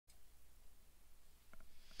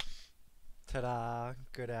Ta-da!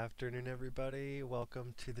 Good afternoon, everybody.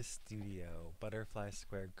 Welcome to the studio, Butterfly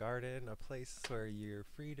Square Garden, a place where you're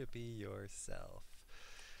free to be yourself.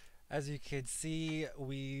 As you can see,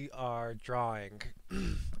 we are drawing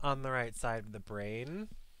on the right side of the brain.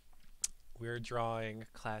 We're drawing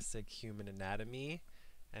classic human anatomy,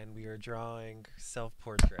 and we are drawing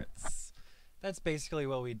self-portraits. That's basically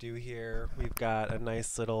what we do here. We've got a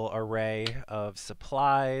nice little array of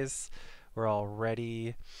supplies. We're all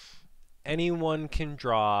ready. Anyone can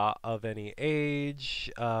draw of any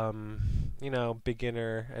age,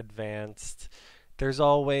 beginner, advanced. There's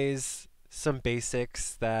always some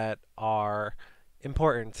basics that are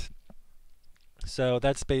important. So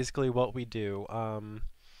that's basically what we do.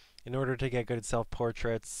 In order to get good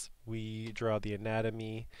self-portraits, we draw the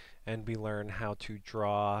anatomy and we learn how to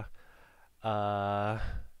draw uh,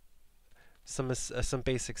 some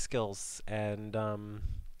basic skills and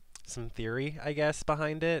some theory, I guess,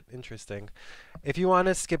 behind it. Interesting. If you want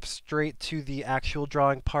to skip straight to the actual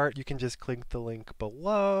drawing part, you can just click the link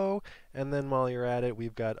below. And then while you're at it,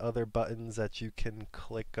 we've got other buttons that you can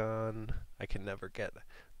click on. I can never get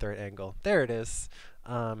the right angle. There it is.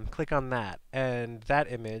 Click on that. And that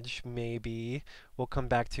image maybe we'll come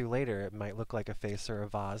back to later. It might look like a face or a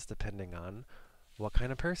vase depending on what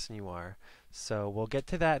kind of person you are. So we'll get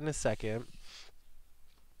to that in a second.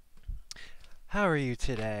 How are you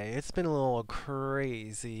today? It's been a little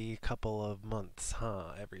crazy couple of months,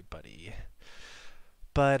 huh, everybody?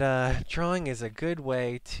 But drawing is a good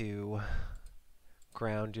way to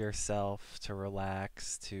ground yourself, to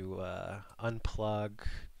relax, to unplug.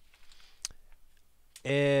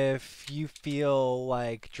 If you feel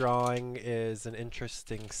like drawing is an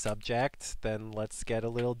interesting subject, then let's get a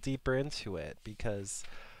little deeper into it, because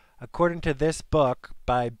according to this book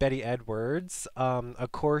by Betty Edwards, A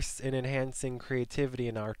Course in Enhancing Creativity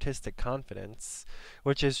and Artistic Confidence,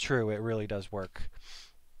 which is true, it really does work.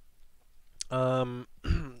 Drawing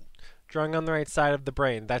on the right side of the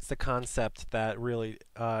brain, that's the concept that really,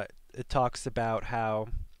 it talks about how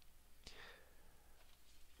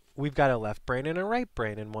we've got a left brain and a right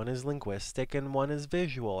brain, and one is linguistic and one is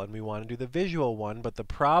visual, and we want to do the visual one, but the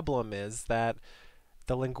problem is that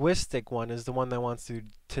the linguistic one is the one that wants to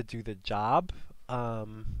do the job.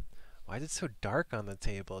 Why is it so dark on the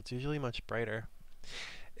table? It's usually much brighter.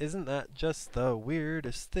 Isn't that just the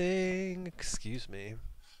weirdest thing? Excuse me.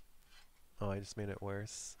 Oh, I just made it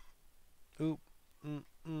worse. Oop.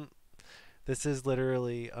 This is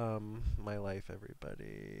literally my life,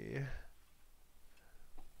 everybody.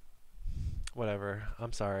 Whatever.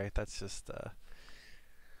 I'm sorry. That's just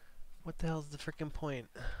what the hell's the frickin' point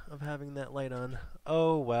of having that light on?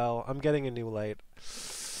 Oh, well, I'm getting a new light.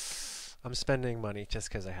 I'm spending money just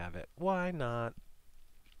because I have it. Why not?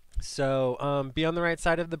 So, be on the right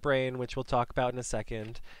side of the brain, which we'll talk about in a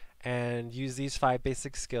second, and use these 5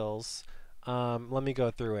 basic skills. Let me go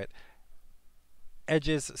through it.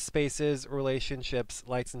 Edges, spaces, relationships,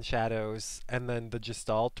 lights and shadows, and then the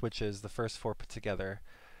gestalt, which is the first 4 put together.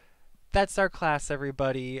 That's our class,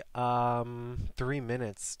 everybody. 3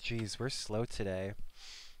 minutes. Jeez, we're slow today.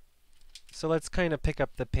 So let's kind of pick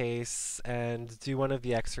up the pace and do one of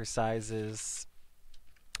the exercises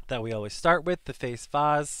that we always start with, the face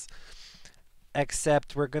vase.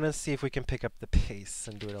 Except we're going to see if we can pick up the pace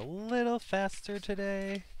and do it a little faster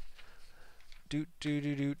today.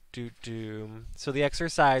 So the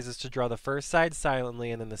exercise is to draw the first side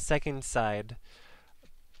silently and then the second side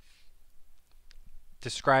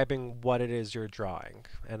describing what it is you're drawing,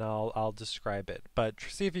 and I'll describe it. But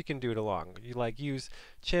see if you can do it along. You use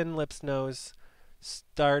chin, lips, nose,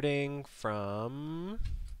 starting from.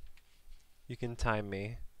 You can time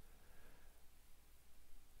me.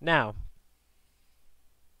 Now.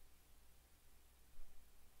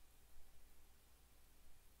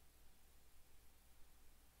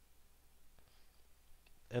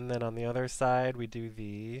 And then on the other side, we do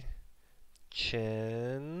the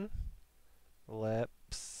chin,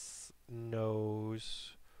 lips,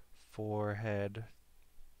 nose, forehead.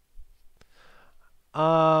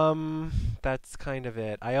 That's kind of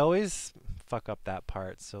it. I always fuck up that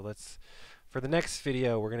part, so for the next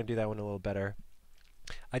video, we're going to do that one a little better.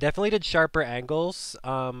 I definitely did sharper angles,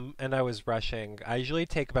 and I was rushing. I usually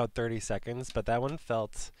take about 30 seconds, but that one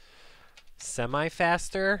felt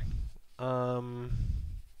semi-faster.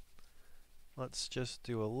 Let's just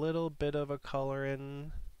do a little bit of a color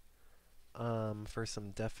in. For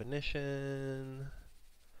some definition,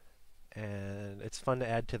 and it's fun to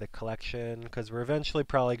add to the collection because we're eventually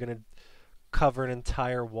probably going to cover an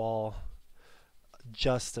entire wall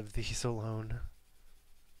just of these alone.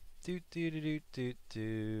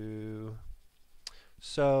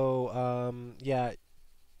 So, yeah,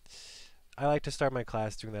 I like to start my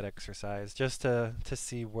class doing that exercise just to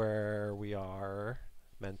see where we are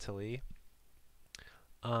mentally.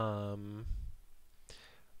 Um,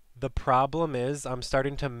 the problem is I'm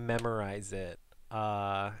starting to memorize it,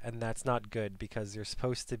 and that's not good because you're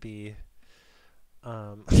supposed to be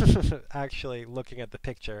actually looking at the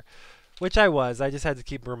picture, which I was. I just had to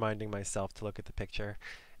keep reminding myself to look at the picture.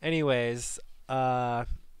 Anyways, yeah,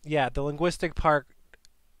 the linguistic part,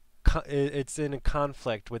 it's in a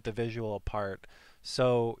conflict with the visual part,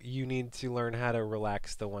 so you need to learn how to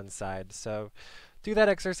relax the one side. So do that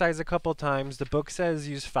exercise a couple times. The book says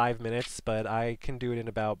use 5 minutes, but I can do it in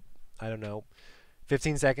about, I don't know,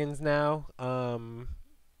 15 seconds now.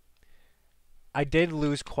 I did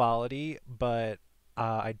lose quality, but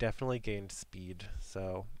I definitely gained speed.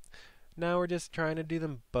 So now we're just trying to do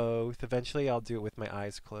them both. Eventually I'll do it with my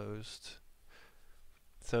eyes closed.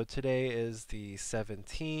 So today is the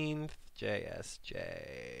 17th, JSJ.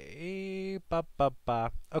 Ba ba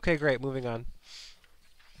ba. Okay, great. Moving on.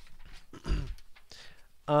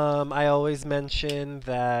 I always mention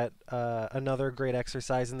that another great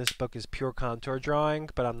exercise in this book is pure contour drawing,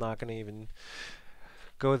 but I'm not going to even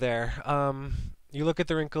go there. You look at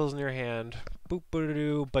the wrinkles in your hand, boop,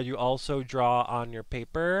 boop, but you also draw on your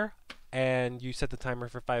paper, and you set the timer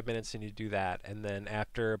for 5 minutes, and you do that. And then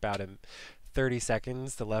after about 30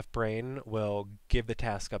 seconds, the left brain will give the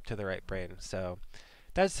task up to the right brain. So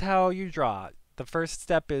that's how you draw. The first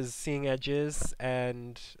step is seeing edges,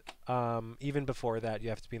 and even before that, you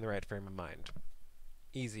have to be in the right frame of mind.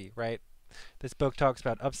 Easy, right? This book talks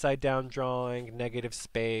about upside down drawing, negative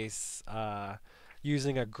space,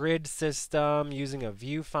 using a grid system, using a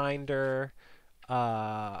viewfinder.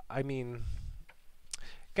 I mean,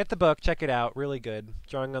 get the book, check it out, really good.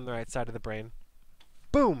 Drawing on the right side of the brain.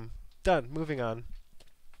 Boom! Done. Moving on.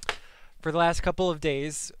 For the last couple of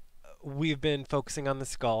days, we've been focusing on the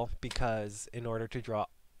skull because in order to draw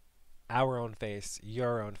our own face,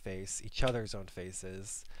 your own face, each other's own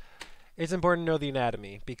faces, it's important to know the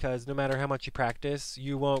anatomy because no matter how much you practice,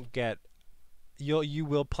 you won't get you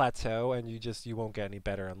will plateau and you won't get any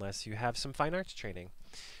better unless you have some fine arts training.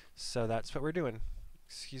 So that's what we're doing.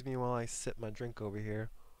 Excuse me while I sip my drink over here.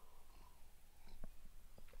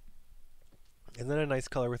 Isn't that a nice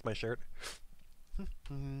color with my shirt?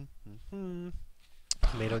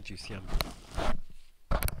 Tomato juice, yum.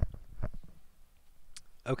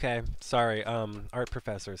 Okay, sorry. Art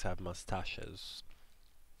professors have mustaches.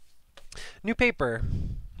 New paper.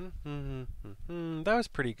 That was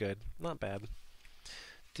pretty good. Not bad.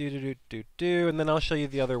 And then I'll show you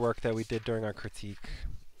the other work that we did during our critique.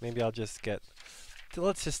 Maybe I'll just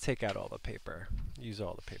let's just take out all the paper. Use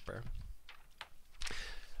all the paper.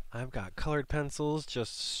 I've got colored pencils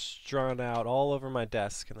just drawn out all over my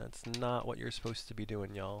desk, and that's not what you're supposed to be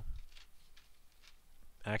doing, y'all.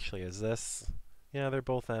 Actually, is this? Yeah, they're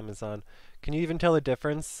both Amazon. Can you even tell the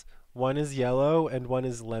difference? One is yellow and one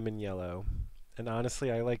is lemon yellow. And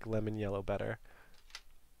honestly, I like lemon yellow better.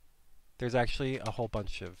 There's actually a whole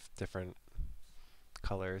bunch of different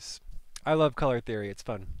colors. I love color theory. It's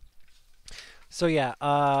fun. So yeah,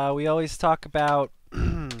 we always talk about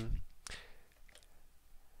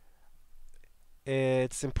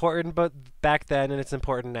it's important but back then and it's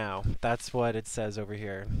important now. That's what it says over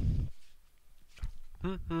here.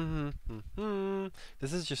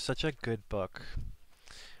 This is just such a good book.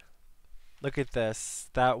 Look at this.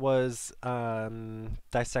 That was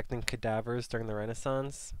dissecting cadavers during the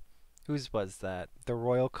Renaissance. Whose was that? The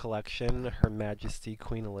Royal Collection, Her Majesty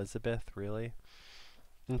Queen Elizabeth, really?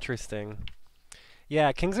 Interesting.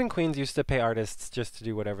 Yeah, kings and queens used to pay artists just to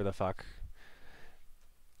do whatever the fuck.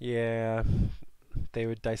 Yeah, they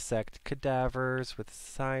would dissect cadavers with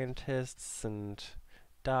scientists and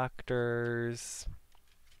doctors.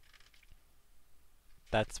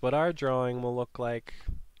 That's what our drawing will look like.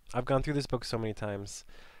 I've gone through this book so many times.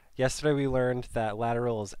 Yesterday we learned that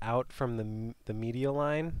lateral is out from the medial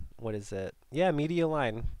line. What is it? Yeah, medial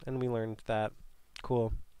line. And we learned that.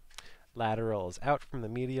 Cool. Lateral is out from the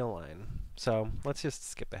medial line. So let's just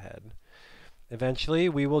skip ahead. Eventually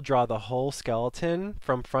we will draw the whole skeleton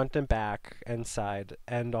from front and back and side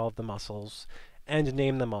and all of the muscles and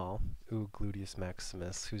name them all. Ooh, gluteus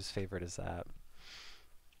maximus. Whose favorite is that?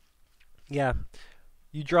 Yeah.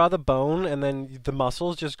 You draw the bone and then the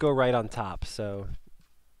muscles just go right on top. So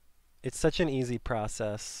it's such an easy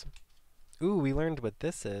process. Ooh, we learned what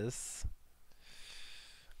this is.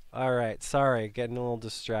 Alright, sorry, getting a little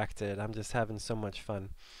distracted. I'm just having so much fun.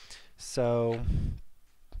 So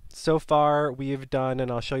far we've done,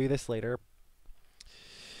 and I'll show you this later,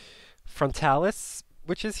 frontalis,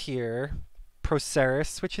 which is here,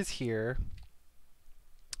 procerus, which is here.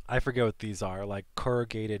 I forget what these are, like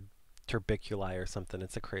corrugated pronounced orbiculi or something.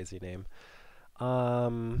 It's a crazy name.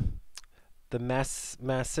 The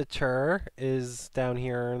masseter is down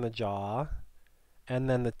here in the jaw. And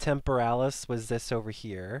then the temporalis was this over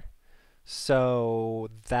here. So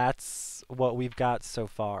that's what we've got so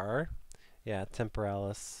far. Yeah,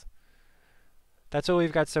 temporalis. That's what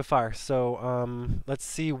we've got so far. So let's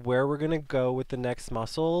see where we're going to go with the next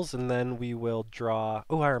muscles, and then we will draw...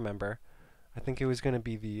 Oh, I remember. I think it was going to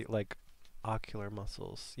be the, like, ocular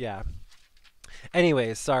muscles. Yeah.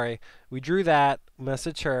 Anyways, sorry. We drew that,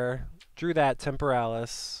 masseter, drew that,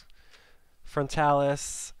 temporalis,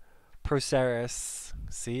 frontalis, procerus.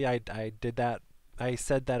 See, I did that. I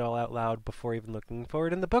said that all out loud before even looking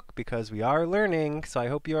forward in the book, because we are learning, so I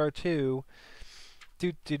hope you are too.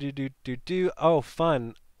 Oh,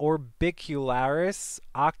 fun. Orbicularis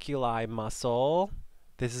Oculi muscle.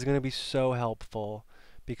 This is going to be so helpful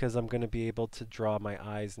because I'm going to be able to draw my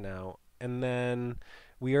eyes now. And then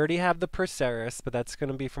we already have the procerus, but that's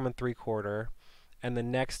going to be from a 3/4. And the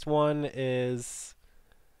next one is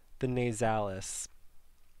the nasalis.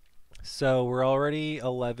 So we're already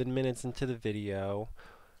 11 minutes into the video.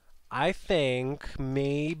 I think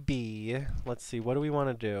maybe, let's see, what do we want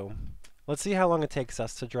to do? Let's see how long it takes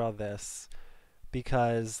us to draw this,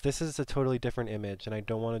 because this is a totally different image, and I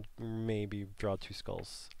don't want to maybe draw 2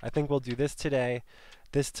 skulls. I think we'll do this today,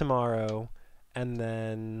 this tomorrow, and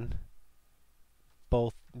then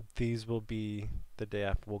both these will be the day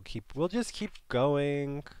after. We'll just keep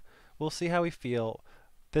going. We'll see how we feel.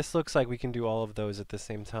 This looks like we can do all of those at the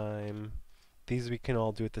same time. These we can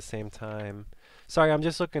all do at the same time. Sorry, I'm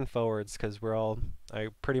just looking forwards because I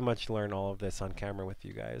pretty much learn all of this on camera with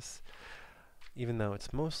you guys, even though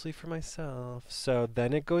it's mostly for myself. So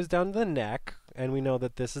then it goes down to the neck, and we know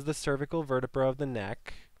that this is the cervical vertebra of the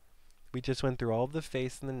neck. We just went through all of the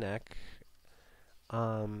face and the neck.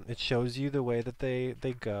 It shows you the way that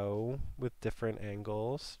they go with different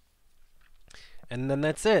angles. And then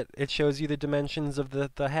that's it. It shows you the dimensions of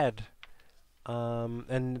the head.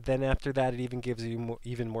 And then after that, it even gives you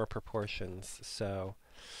even more proportions. So,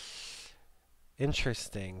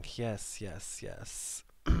 interesting. Yes, yes, yes.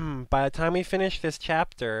 By the time we finish this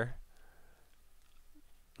chapter,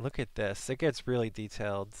 look at this. It gets really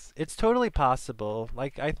detailed. It's totally possible.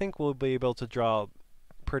 Like, I think we'll be able to draw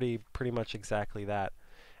pretty much exactly that.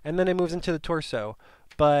 And then it moves into the torso.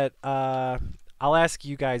 But I'll ask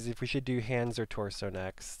you guys if we should do hands or torso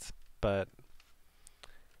next. But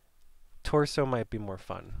torso might be more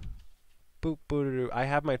fun. Boop, boop, I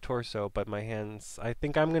have my torso, but my hands... I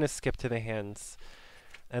think I'm going to skip to the hands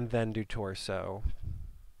and then do torso.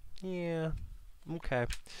 Yeah. Okay.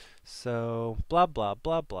 So, blah, blah,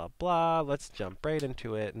 blah, blah, blah. Let's jump right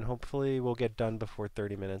into it, and hopefully we'll get done before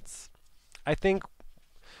 30 minutes. I think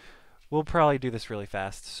we'll probably do this really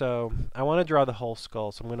fast. So, I want to draw the whole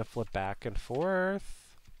skull, so I'm going to flip back and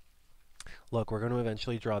forth. Look, we're going to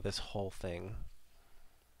eventually draw this whole thing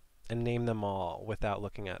and name them all without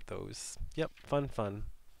looking at those. Yep, fun, fun.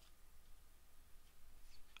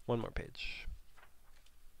 One more page.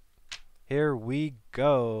 Here we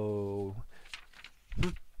go.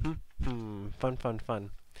 Fun, fun,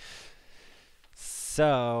 fun.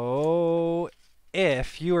 So,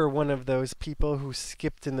 if you are one of those people who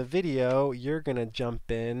skipped in the video, you're gonna jump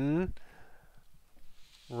in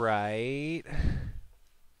right.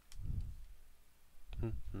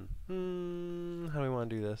 How do we want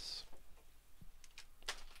to do this?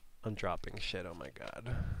 I'm dropping shit, oh my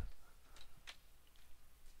god.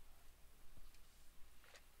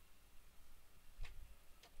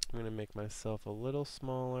 I'm going to make myself a little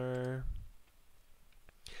smaller.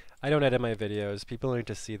 I don't edit my videos. People need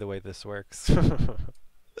to see the way this works.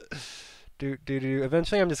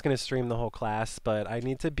 Eventually I'm just going to stream the whole class, but I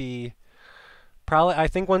need to be... I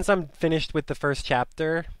think once I'm finished with the first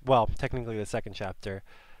chapter, well, technically the second chapter,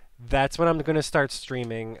 that's when I'm going to start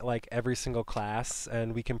streaming like every single class,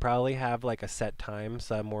 and we can probably have like a set time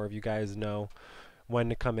so that more of you guys know when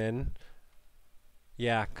to come in.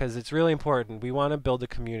 Yeah, because it's really important. We want to build a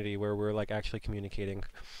community where we're like actually communicating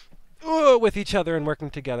with each other and working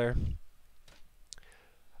together.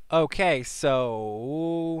 Okay,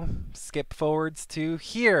 so skip forwards to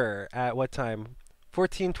here at what time?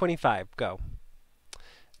 14:25. Go.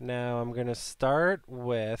 Now I'm going to start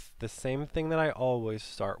with the same thing that I always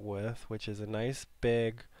start with, which is a nice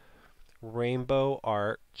big rainbow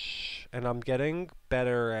arch. And I'm getting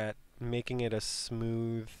better at making it a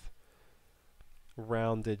smooth,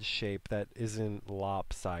 rounded shape that isn't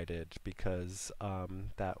lopsided, because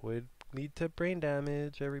that would lead to brain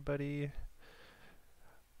damage, everybody.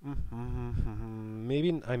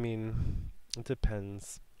 Maybe, I mean, it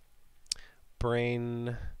depends.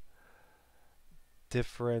 Brain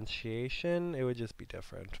differentiation, it would just be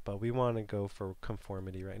different. But we want to go for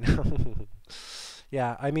conformity right now.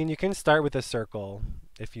 Yeah, I mean, you can start with a circle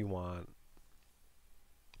if you want.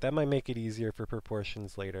 That might make it easier for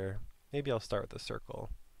proportions later. Maybe I'll start with a circle.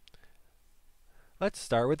 Let's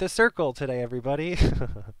start with a circle today, everybody.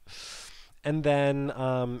 And then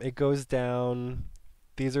it goes down.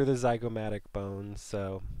 These are the zygomatic bones.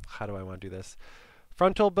 So how do I want to do this?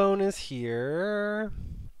 Frontal bone is here.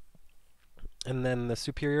 And then the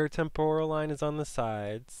superior temporal line is on the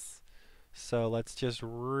sides. So let's just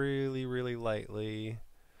really, really lightly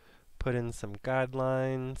put in some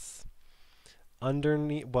guidelines.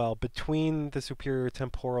 Underneath, well, between the superior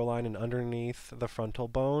temporal line and underneath the frontal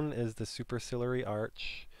bone is the superciliary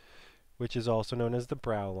arch, which is also known as the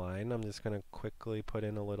brow line. I'm just going to quickly put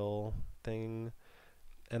in a little thing.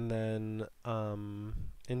 And then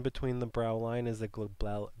in between the brow line is the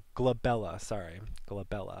glabella.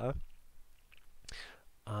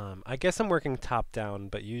 I guess I'm working top down,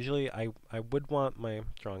 but usually I would want my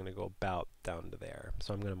drawing to go about down to there.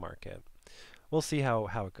 So I'm going to mark it. We'll see how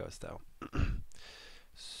it goes, though.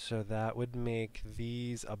 So that would make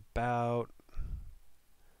these about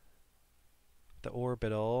the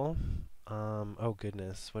orbital. Oh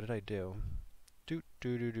goodness, what did I do?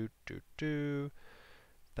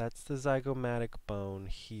 That's the zygomatic bone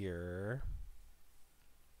here.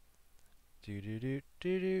 I'm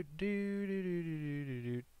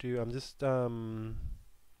just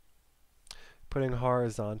putting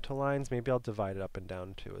horizontal lines. Maybe I'll divide it up and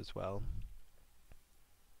down too as well.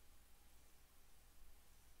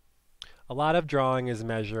 A lot of drawing is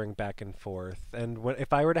measuring back and forth, and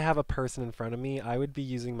if I were to have a person in front of me, I would be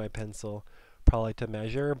using my pencil probably to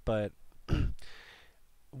measure, but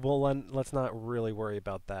let's not really worry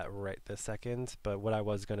about that right this second. But what I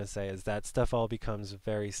was going to say is that stuff all becomes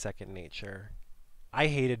very second nature. I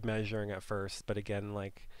hated measuring at first, but again,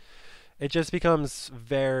 like, it just becomes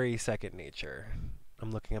very second nature.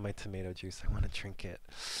 I'm looking at my tomato juice. I want to drink it.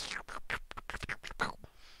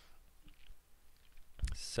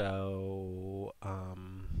 So,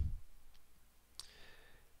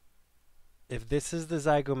 if this is the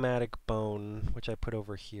zygomatic bone, which I put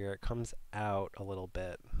over here, it comes out a little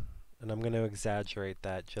bit. And I'm going to exaggerate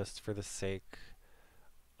that just for the sake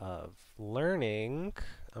of learning.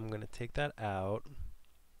 I'm going to take that out.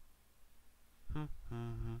 And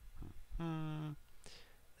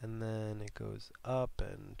then it goes up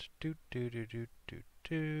and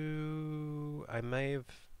I may have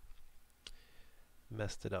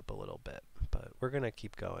messed it up a little bit, but we're going to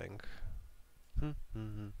keep going.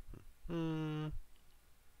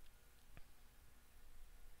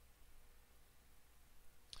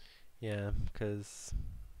 Yeah, because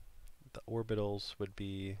the orbitals would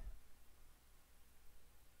be...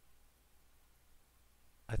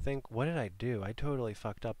 I think, what did I do? I totally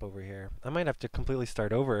fucked up over here. I might have to completely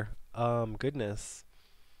start over. Goodness.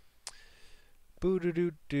 No,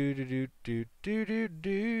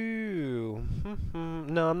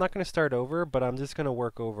 I'm not going to start over, but I'm just going to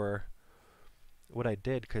work over what I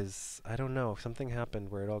did, because I don't know, something happened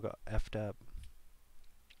where it all got effed up.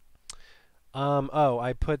 Oh,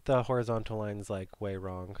 I put the horizontal lines like way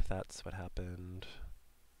wrong. That's what happened.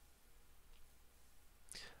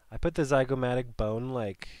 I put the zygomatic bone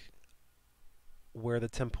like where the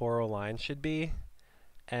temporal line should be,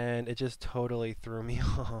 and it just totally threw me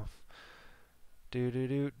off.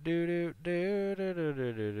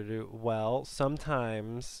 Well,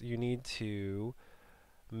 sometimes you need to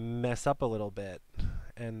mess up a little bit,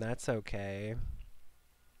 and that's okay.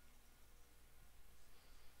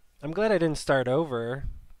 I'm glad I didn't start over.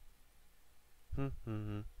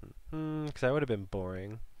 Because that would have been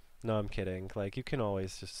boring. No, I'm kidding. Like, you can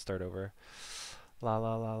always just start over. La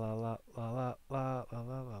la la la la la la la la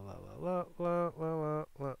la la la la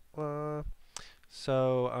la la la.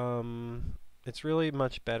 So, it's really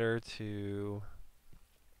much better to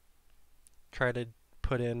try to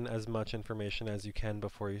put in as much information as you can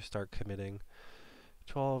before you start committing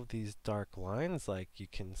to all of these dark lines like you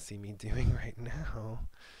can see me doing right now.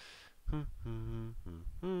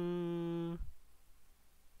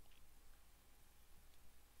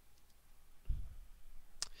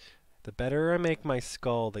 The better I make my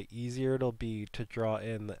skull, the easier it'll be to draw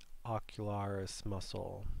in the ocularis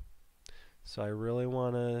muscle. So I really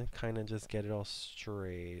want to kind of just get it all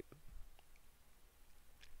straight.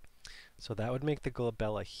 So that would make the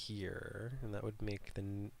glabella here, and that would make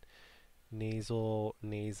the nasal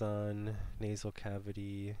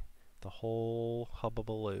cavity, the whole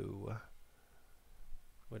hubbubaloo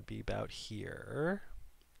would be about here.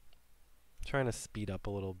 I'm trying to speed up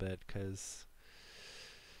a little bit because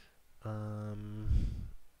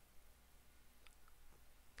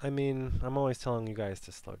I mean, I'm always telling you guys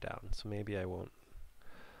to slow down, so maybe I won't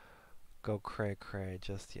go cray cray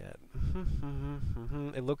just yet.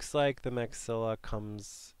 It looks like the maxilla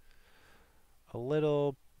comes a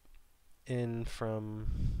little in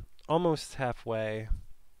from almost halfway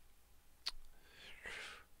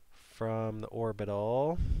from the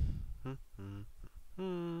orbital.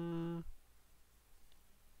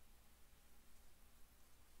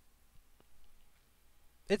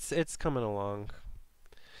 It's coming along.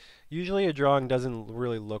 Usually a drawing doesn't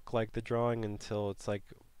really look like the drawing until it's like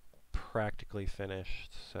practically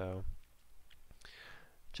finished, so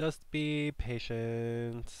just be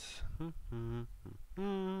patient. Oh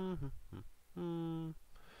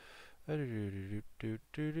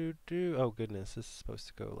goodness, this is supposed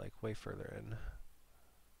to go like way further in.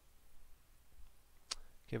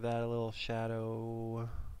 Give that a little shadow.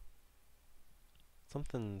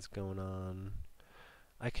 Something's going on.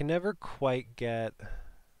 I can never quite get...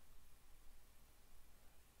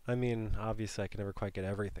 I mean, obviously I can never quite get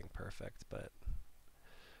everything perfect, but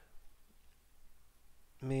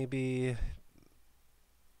maybe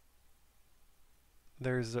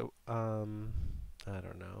there's a, I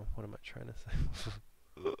don't know. What am I trying to say?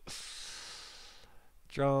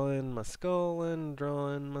 Drawing my skull and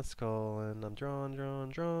drawing my skull and I'm drawing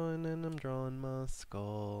and I'm drawing my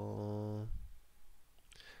skull.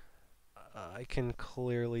 I can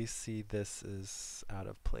clearly see this is out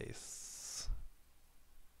of place.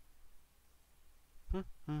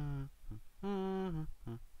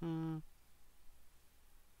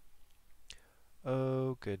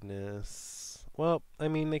 Oh goodness. Well, I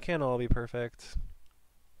mean, they can't all be perfect.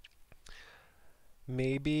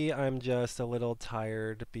 Maybe I'm just a little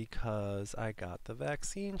tired because I got the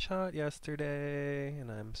vaccine shot yesterday and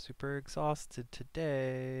I'm super exhausted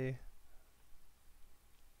today.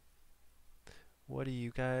 What do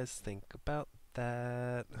you guys think about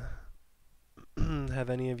that? Have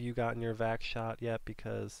any of you gotten your vax shot yet?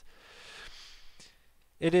 Because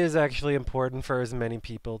it is actually important for as many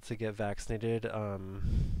people to get vaccinated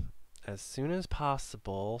as soon as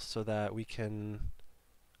possible so that we can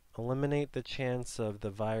eliminate the chance of the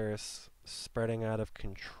virus spreading out of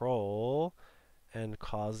control and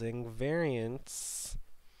causing variants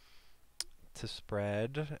to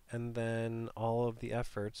spread, and then all of the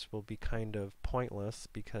efforts will be kind of pointless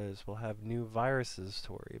because we'll have new viruses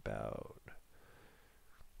to worry about.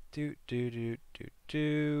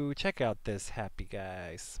 Check out this happy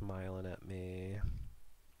guy smiling at me.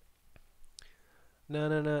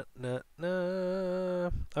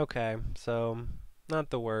 Okay, so not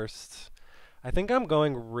the worst. I think I'm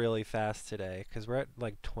going really fast today because we're at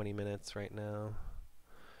like 20 minutes right now.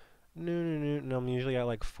 No, I'm usually at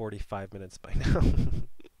like 45 minutes by now.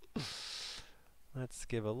 Let's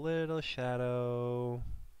give a little shadow.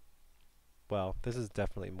 Well, this is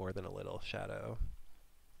definitely more than a little shadow.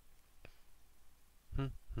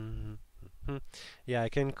 Yeah, I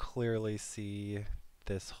can clearly see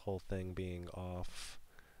this whole thing being off.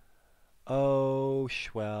 Oh,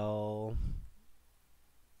 Schwell.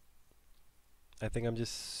 I think I'm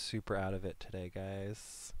just super out of it today,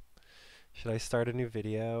 guys. Should I start a new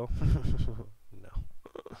video? No.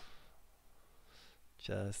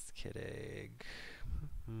 Just kidding.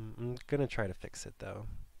 I'm gonna try to fix it, though.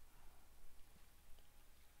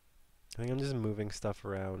 I think I'm just moving stuff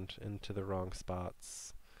around into the wrong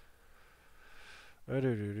spots.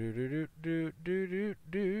 Am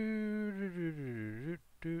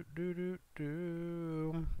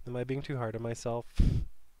I being too hard on myself?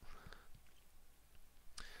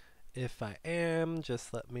 If I am,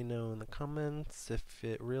 just let me know in the comments. If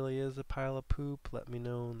it really is a pile of poop, let me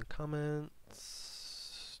know in the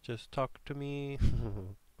comments. Just talk to me.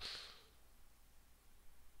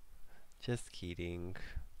 Just kidding.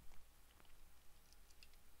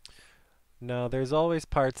 No, there's always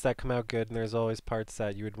parts that come out good, and there's always parts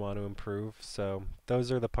that you would want to improve. So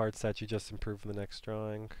those are the parts that you just improve in the next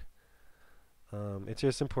drawing. It's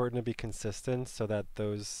just important to be consistent so that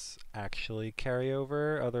those actually carry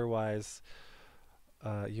over. Otherwise,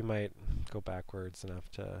 you might go backwards and have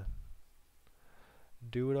to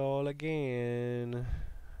do it all again.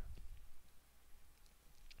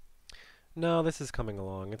 No, this is coming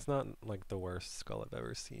along. It's not like the worst skull I've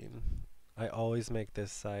ever seen. I always make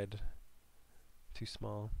this side too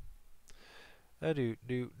small. Let's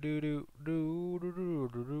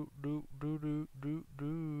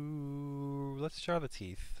draw the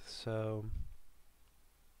teeth. So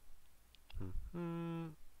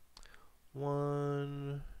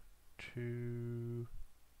 1, 2,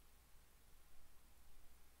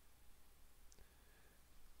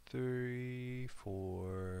 3,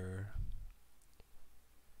 4,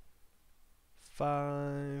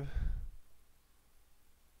 5,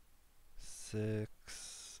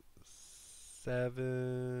 6,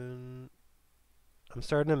 7. I'm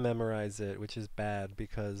starting to memorize it, which is bad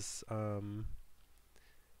because I'm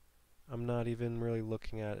not even really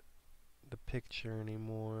looking at the picture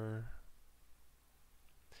anymore.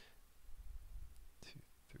 2,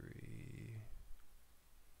 3.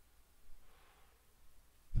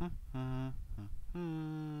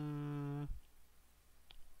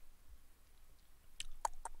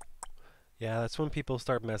 Yeah, that's when people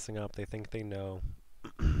start messing up. They think they know.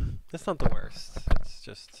 It's not the worst. It's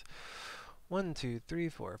just 1, 2, 3,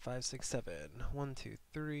 4, 5, 6, 7. 1, 2,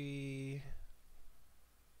 3,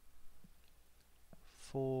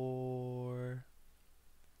 4,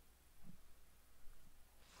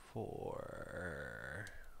 4.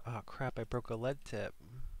 Oh crap! I broke a lead tip.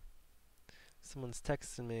 Someone's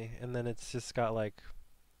texting me, and then it's just got like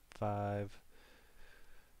 5,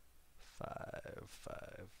 5,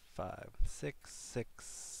 5, 5, 6, 6,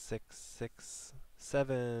 6, 6,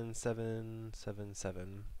 7, 7, 7,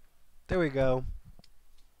 7. There we go.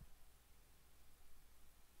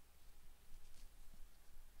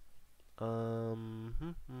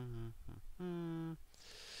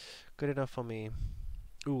 Good enough for me.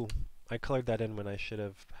 Ooh, I colored that in when I should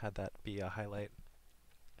have had that be a highlight.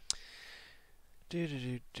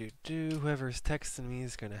 Whoever's texting me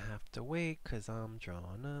is gonna have to wait because I'm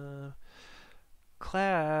drawing a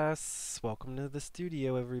class. Welcome to the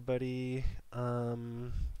studio, everybody.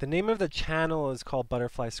 The name of the channel is called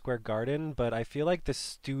Butterfly Square Garden, but I feel like the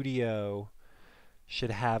studio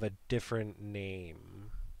should have a different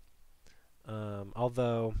name.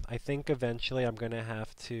 Although I think eventually I'm gonna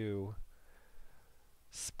have to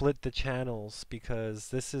split the channels because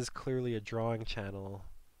this is clearly a drawing channel.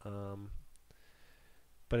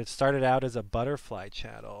 But it started out as a butterfly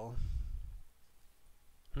channel.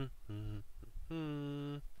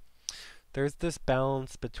 There's this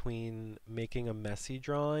balance between making a messy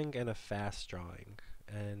drawing and a fast drawing.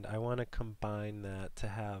 And I want to combine that to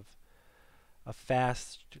have a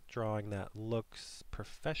fast drawing that looks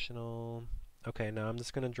professional. Okay, now I'm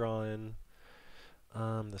just going to draw in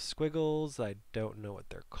the squiggles. I don't know what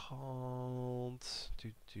they're called.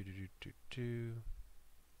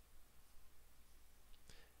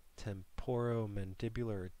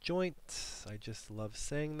 Temporomandibular joint. I just love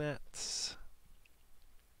saying that.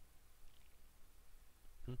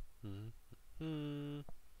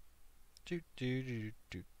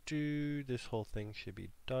 This whole thing should be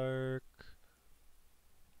dark.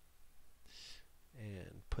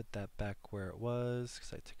 And put that back where it was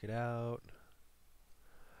because I took it out.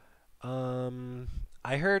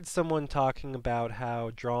 I heard someone talking about how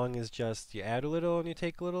drawing is just you add a little and you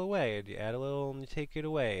take a little away, and you add a little and you take it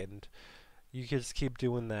away, and you just keep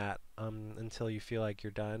doing that until you feel like you're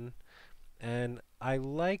done. And I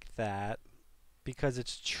like that because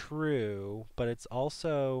it's true, but it's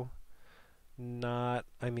also not,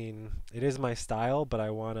 I mean, it is my style, but I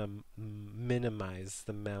want to minimize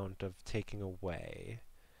the amount of taking away.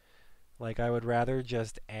 Like, I would rather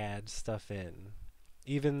just add stuff in.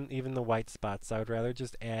 Even the white spots, I would rather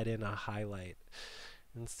just add in a highlight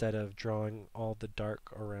instead of drawing all the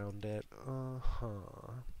dark around it.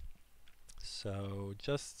 So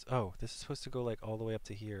just, oh, this is supposed to go like all the way up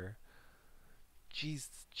to here.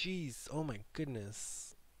 Jeez, oh my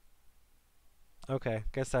goodness. Okay,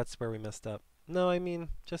 guess that's where we messed up. No, I mean,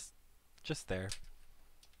 just there.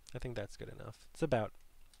 I think that's good enough. It's about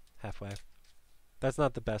halfway. That's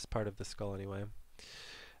not the best part of the skull anyway.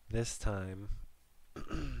 This time,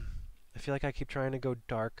 I feel like I keep trying to go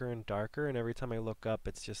darker and darker, and every time I look up,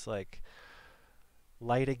 it's just like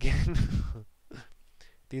light again.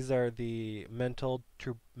 These are the mental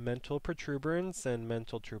protuberance and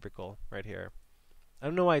mental tubercle right here. I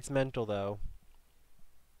don't know why it's mental though.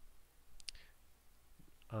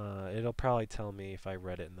 It'll probably tell me if I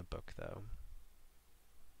read it in the book though.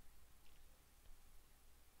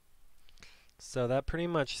 So that pretty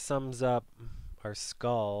much sums up our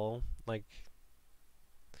skull. Like,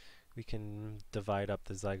 we can divide up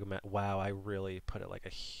the zygomatic. Wow, I really put it like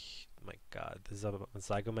a. My God, the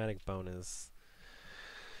zygomatic bone is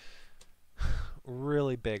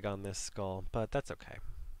really big on this skull, but that's okay.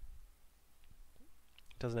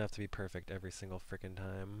 It doesn't have to be perfect every single frickin'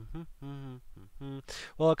 time.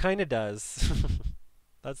 Well, it kind of does.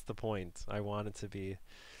 That's the point. I want it to be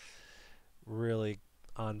really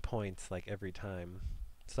on point like every time.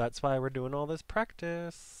 So that's why we're doing all this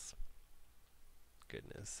practice.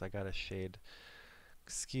 Goodness, I gotta shade.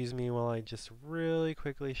 Excuse me while I just really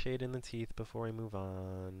quickly shade in the teeth before I move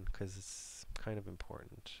on, because it's kind of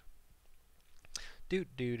important.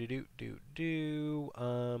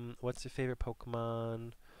 What's What's your favorite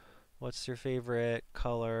Pokemon? What's your favorite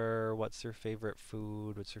color? What's your favorite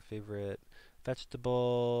food? What's your favorite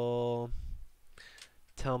vegetable?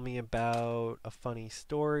 Tell me about a funny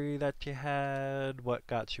story that you had. What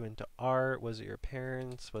got you into art? Was it your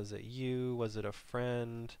parents? Was it you? Was it a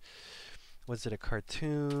friend? Was it a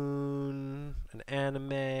cartoon? An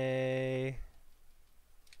anime?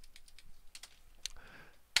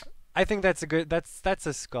 I think that's a good that's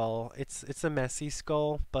a skull. It's a messy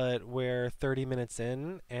skull, but we're 30 minutes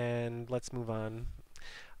in and let's move on.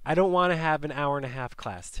 I don't want to have an hour and a half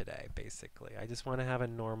class today, basically. I just want to have a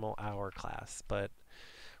normal hour class, but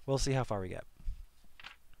we'll see how far we get.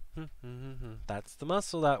 That's the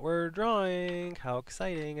muscle that we're drawing. How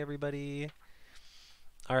exciting, everybody.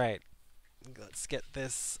 All right, let's get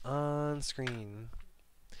this on screen.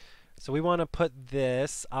 So we want to put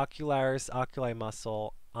this Orbicularis Oculi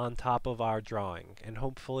muscle on top of our drawing, and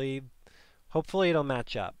hopefully it'll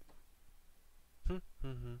match up.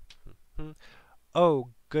 Oh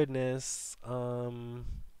goodness,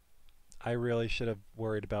 I really should have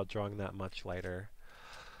worried about drawing that much lighter.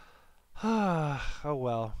 Oh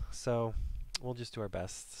well, so we'll just do our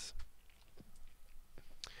best.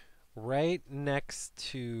 Right next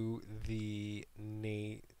to the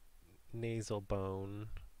nasal bone,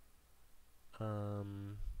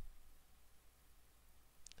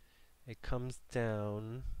 it comes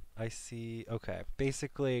down. I see, okay,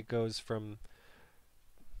 basically it goes from,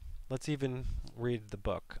 let's even read the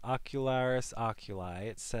book. Orbicularis Oculi.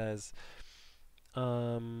 It says,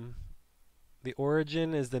 the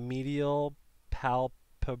origin is the medial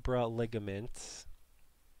palpebral ligament,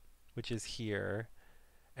 which is here,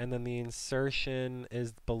 and then the insertion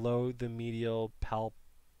is below the medial palpebral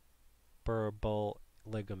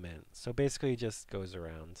ligament. So basically it just goes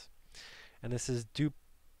around. And this is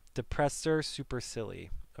Depressor Supercili.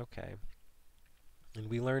 Okay. And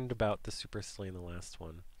we learned about the Supercili in the last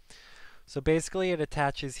one. So basically it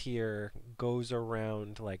attaches here, goes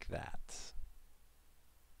around like that.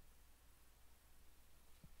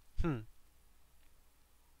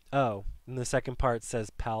 Oh, and the second part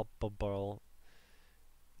says palpebral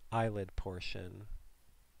eyelid portion.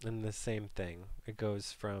 And the same thing. It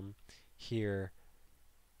goes from here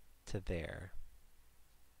to there.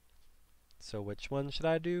 So which one should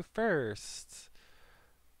I do first?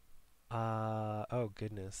 Oh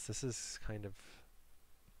goodness, this is kind of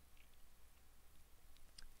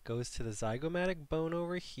goes to the zygomatic bone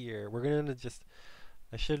over here. We're gonna just,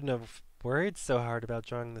 I shouldn't have worried so hard about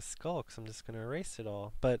drawing the skull because I'm just gonna erase it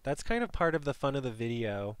all. But that's kind of part of the fun of the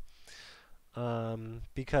video,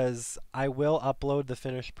 because I will upload the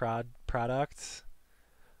finished product,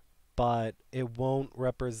 but it won't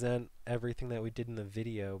represent everything that we did in the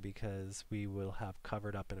video because we will have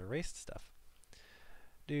covered up and erased stuff.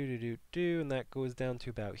 And that goes down to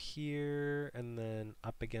about here, and then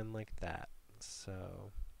up again like that.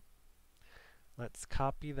 So let's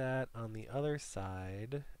copy that on the other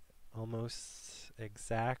side, almost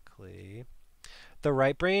exactly. The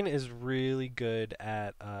right brain is really good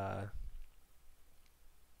at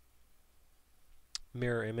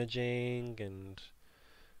mirror imaging and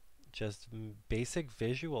just basic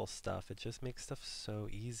visual stuff. It just makes stuff so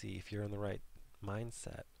easy if you're in the right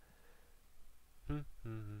mindset. And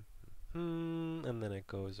then it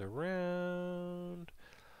goes around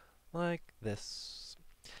like this.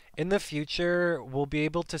 In the future, we'll be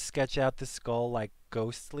able to sketch out the skull like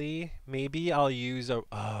ghostly. Maybe I'll use a,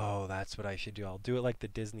 oh, that's what I should do. I'll do it like the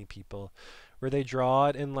Disney people, where they draw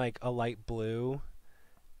it in like a light blue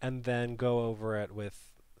and then go over it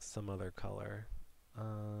with some other color.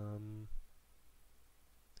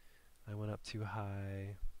 I went up too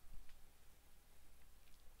high.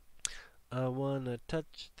 I wanna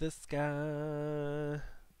touch the sky.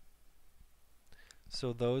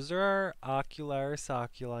 So those are our Orbicularis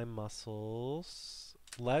Oculi muscles.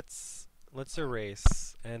 Let's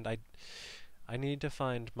erase, and I need to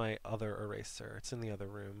find my other eraser. It's in the other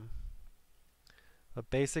room. But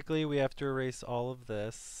basically we have to erase all of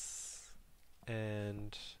this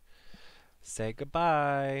and say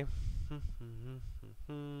goodbye.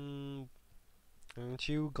 Aren't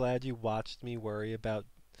you glad you watched me worry about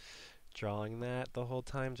drawing that the whole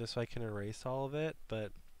time just so I can erase all of it?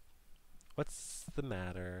 But what's the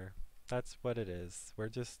matter? That's what it is. We're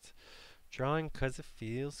just drawing 'cause it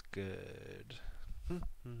feels good.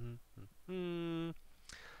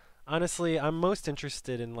 Honestly, I'm most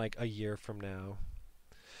interested in like a year from now,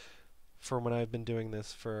 from when I've been doing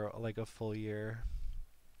this for like a full year.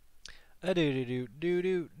 I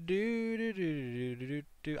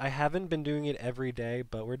haven't been doing it every day,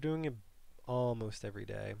 but we're doing it almost every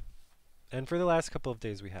day. And for the last couple of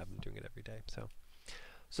days we have been doing it every day. So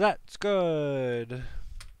So that's good.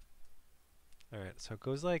 Alright, so it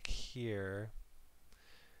goes like here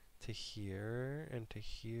to here and to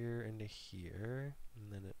here and to here, and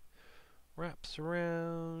then it wraps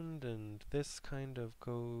around, and this kind of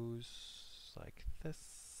goes like this.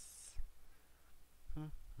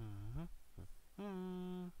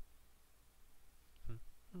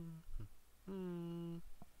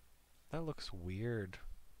 That looks weird.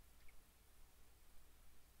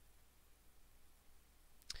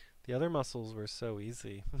 The other muscles were so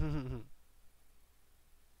easy.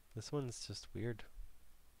 This one's just weird.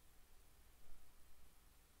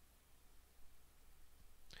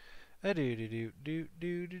 Sorry,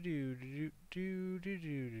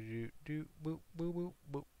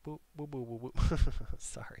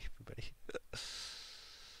 everybody.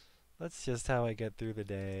 That's just how I get through the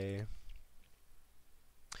day.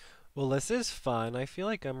 Well, this is fun. I feel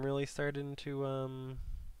like I'm really starting to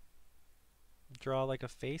draw like a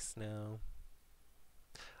face now.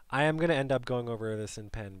 I am gonna end up going over this in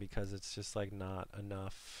pen because it's just like not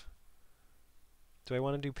enough. Do I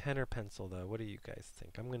want to do pen or pencil though? What do you guys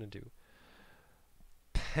think? I'm gonna do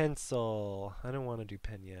pencil. I don't want to do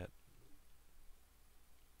pen yet.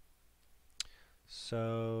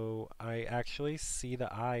 So I actually see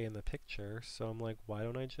the eye in the picture, so I'm like, why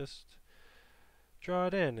don't I just draw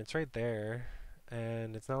it in? It's right there,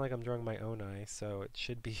 and it's not like I'm drawing my own eye, so it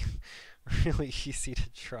should be really easy to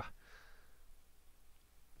draw.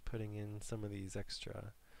 Putting in some of these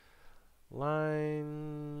extra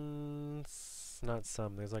lines. Not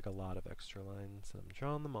some, there's like a lot of extra lines. I'm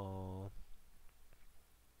drawing them all.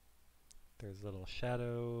 There's a little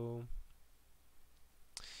shadow.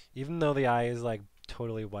 Even though the eye is like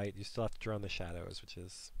totally white, you still have to draw on the shadows, which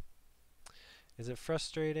is it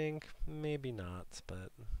frustrating? Maybe not,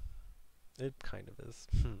 but it kind of is.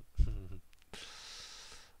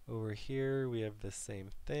 Over here we have the same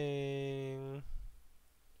thing.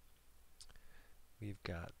 We've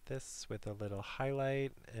got this with a little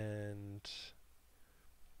highlight, and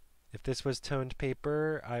if this was toned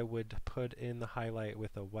paper, I would put in the highlight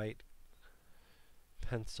with a white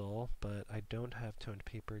pencil, but I don't have toned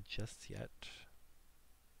paper just yet.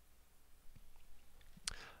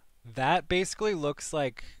 That basically looks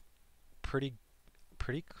like pretty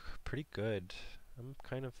good. I'm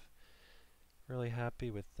kind of really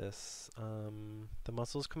happy with this. The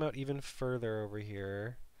muscles come out even further over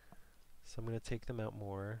here, so I'm going to take them out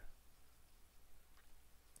more.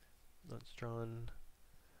 Let's draw in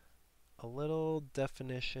a little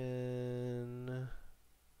definition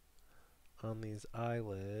on these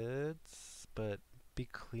eyelids, but be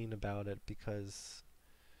clean about it because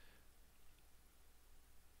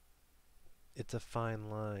it's a fine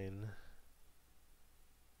line.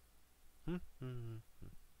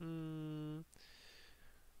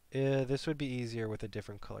 This would be easier with a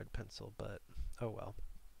different colored pencil, but oh well.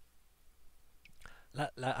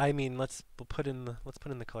 I mean, let's put in the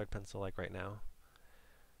colored pencil like right now.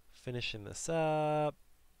 Finishing this up.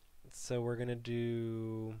 So we're gonna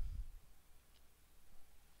do.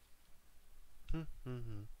 That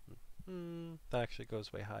actually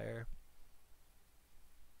goes way higher.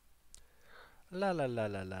 La la la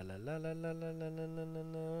la la la la la la la la la la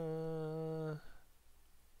la.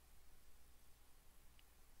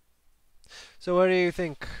 So what do you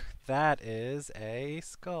think? That is a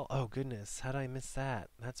skull. Oh goodness, how did I miss that?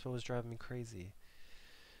 That's what was driving me crazy.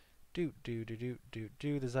 The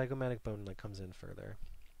zygomatic bone like comes in further.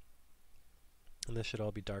 And this should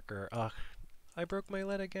all be darker. Ugh, I broke my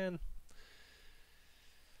lid again.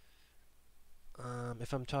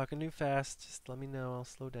 If I'm talking too fast, just let me know, I'll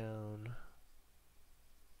slow down.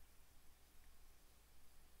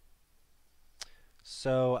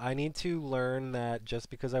 So I need to learn that just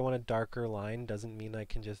because I want a darker line doesn't mean I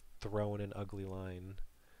can just throw in an ugly line,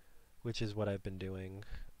 which is what I've been doing.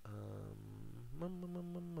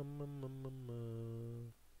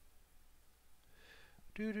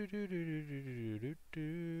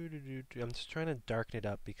 I'm just trying to darken it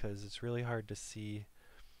up because it's really hard to see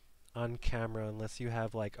on camera unless you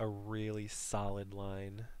have like a really solid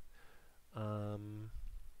line. And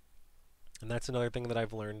that's another thing that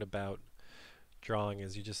I've learned about drawing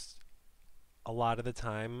is you just, a lot of the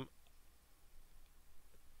time,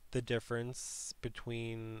 the difference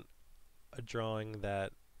between a drawing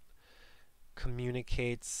that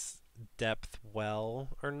communicates depth well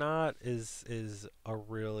or not is a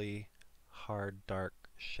really hard dark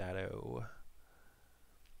shadow,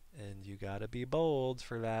 and you gotta be bold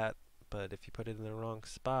for that. But if you put it in the wrong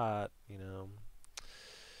spot, you know,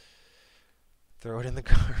 throw it in the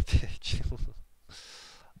garbage.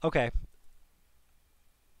 Okay.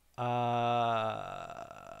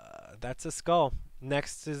 That's a skull.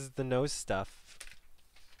 Next is the nose stuff,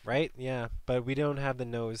 right? Yeah, but we don't have the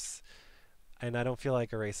nose, and I don't feel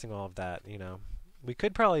like erasing all of that, you know. We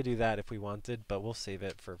could probably do that if we wanted, but we'll save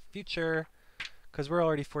it for future, because we're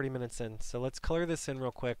already 40 minutes in. So let's color this in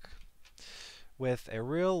real quick with a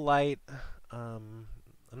real light, I'm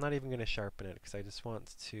not even going to sharpen it, because I just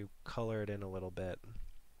want to color it in a little bit.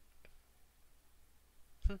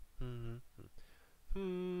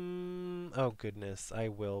 Oh goodness, I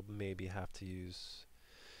will maybe have to use...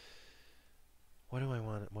 What do I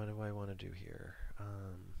want to do here?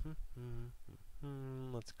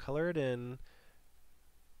 Let's color it in,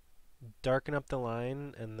 darken up the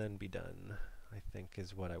line, and then be done, I think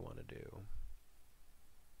is what I want to do.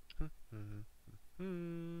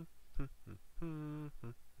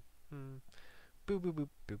 Boo boo boo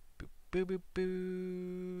boo boo boo boo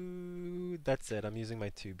boo. That's it. I'm using my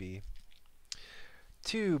 2B.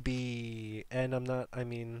 2B, and I'm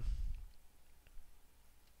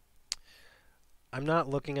not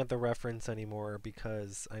looking at the reference anymore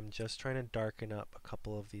because I'm just trying to darken up a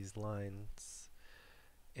couple of these lines.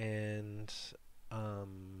 And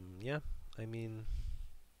yeah, I mean,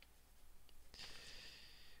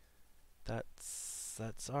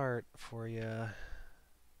 that's art for you.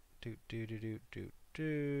 Do do do do do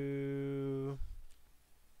do.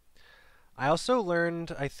 I also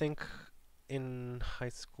learned, I think, in high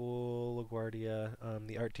school, LaGuardia,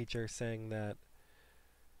 the art teacher saying that.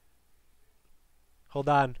 Hold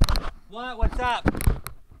on. What? What's up?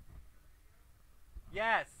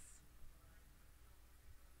 Yes.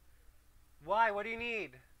 Why? What do you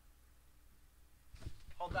need?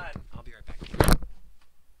 Hold on. I'll be right back.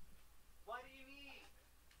 What do you need?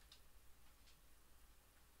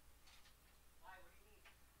 Why? What do you need?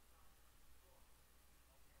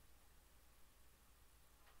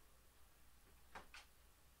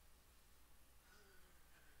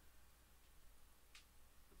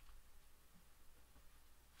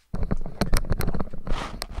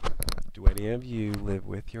 Do any of you live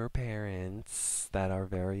with your parents that are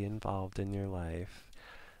very involved in your life?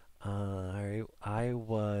 I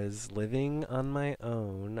was living on my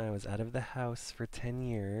own. I was out of the house for 10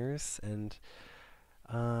 years, and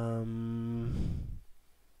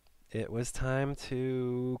it was time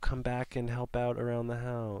to come back and help out around the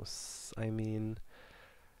house. I mean,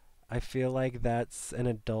 I feel like that's an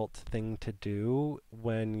adult thing to do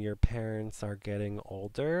when your parents are getting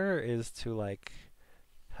older, is to like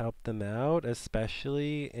help them out,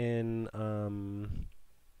 especially in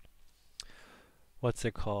what's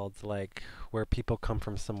it called? Like where people come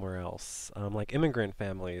from somewhere else. Like immigrant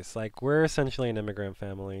families. Like we're essentially an immigrant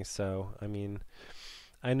family, so I mean,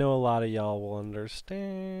 I know a lot of y'all will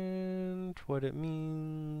understand what it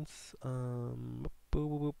means. Boo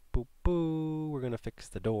boo boo boo boo. We're gonna fix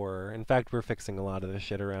the door. In fact, we're fixing a lot of the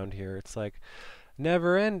shit around here. It's like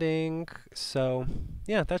never ending. So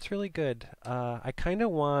yeah, that's really good. I kind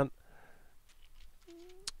of want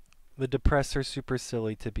the Depressor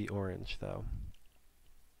Supercili to be orange though.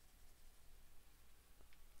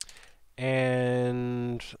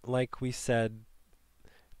 And like we said,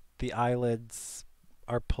 the eyelids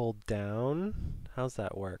are pulled down. How's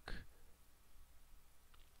that work?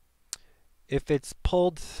 If it's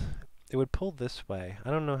pulled, it would pull this way.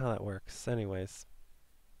 I don't know how that works. Anyways.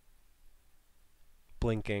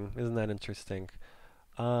 Blinking. Isn't that interesting?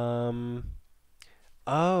 Oh,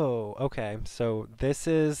 okay. So this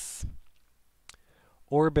is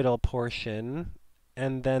orbital portion,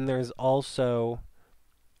 and then there's also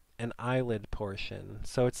an eyelid portion.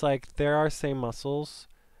 So it's like there are same muscles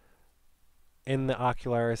in the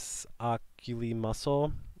Orbicularis Oculi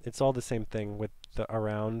muscle. It's all the same thing with the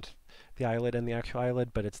around the eyelid and the actual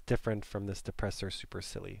eyelid, but it's different from this Depressor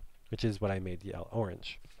Supercili, which is what I made yellow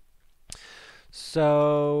orange.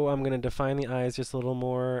 So I'm going to define the eyes just a little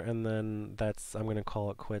more, and then I'm going to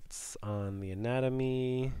call it quits on the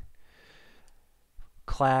anatomy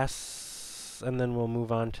class, and then we'll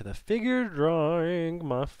move on to the figure drawing,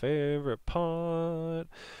 my favorite part.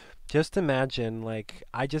 Just imagine, like,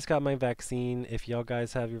 I just got my vaccine. If y'all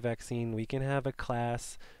guys have your vaccine, we can have a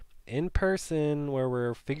class in person where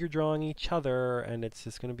we're figure drawing each other, and it's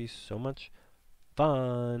just going to be so much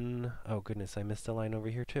fun. Oh, goodness, I missed a line over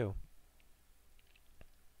here, too.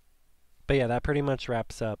 But yeah, that pretty much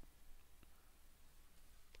wraps up.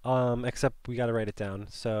 Except we got to write it down.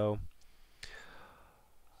 So,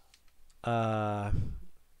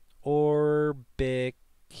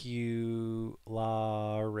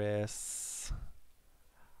 Orbicularis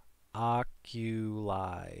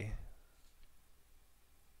Oculi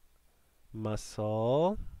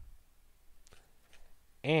muscle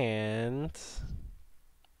and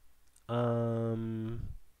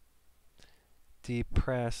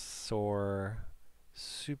Depressor,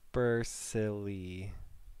 Supercili.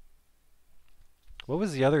 What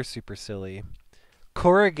was the other Supercili?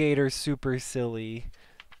 Corrugator Supercili.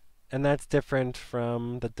 And that's different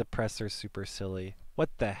from the Depressor Supercili. What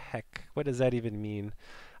the heck? What does that even mean?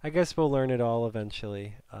 I guess we'll learn it all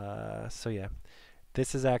eventually. So yeah,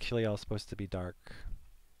 this is actually all supposed to be dark.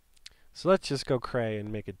 So let's just go cray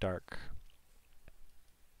and make it dark.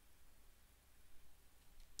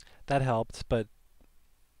 That helped, but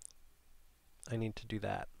I need to do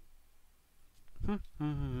that.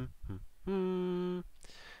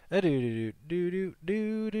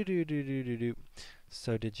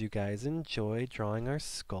 So did you guys enjoy drawing our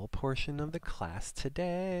skull portion of the class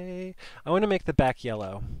today? I want to make the back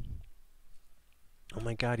yellow. Oh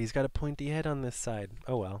my god, he's got a pointy head on this side.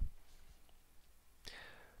 Oh well.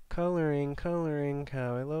 Coloring, coloring,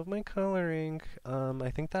 how I love my coloring.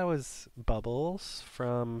 I think that was Bubbles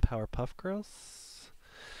from Powerpuff Girls,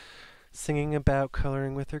 singing about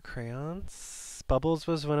coloring with her crayons. Bubbles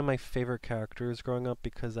was one of my favorite characters growing up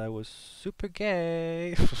because I was super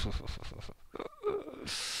gay.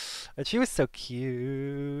 And she was so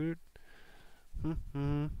cute.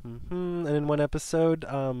 And in one episode,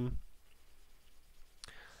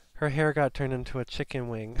 her hair got turned into a chicken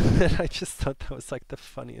wing. And I just thought that was like the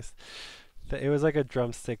funniest. It was like a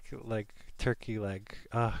drumstick, like turkey leg.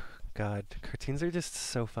 Oh, God. Cartoons are just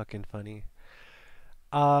so fucking funny.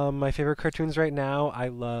 My favorite cartoons right now, I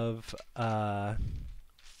love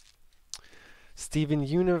Steven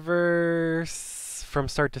Universe from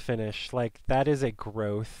start to finish. Like, that is a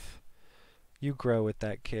growth. You grow with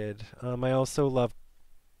that kid. I also love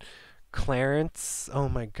Clarence. Oh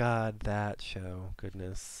my god, that show.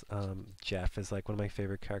 Goodness. Jeff is like one of my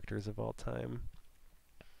favorite characters of all time.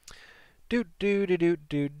 Got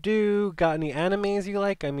any animes you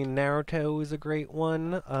like? I mean, Naruto is a great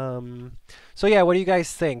one. So yeah, what do you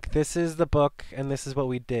guys think? This is the book, and this is what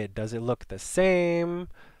we did. Does it look the same?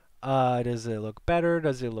 Does it look better?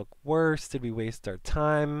 Does it look worse? Did we waste our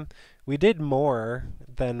time? We did more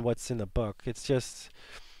than what's in the book. It's just,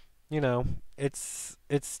 you know, it's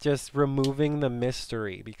just removing the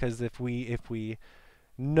mystery, because if we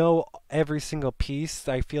know every single piece,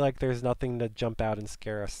 I feel like there's nothing to jump out and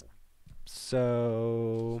scare us.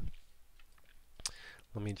 So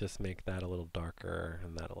let me just make that a little darker,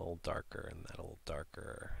 and that a little darker, and that a little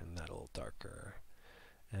darker, and that a little darker,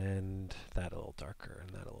 and that a little darker,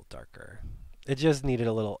 and that a little darker. It just needed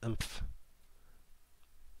a little oomph.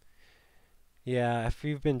 Yeah, if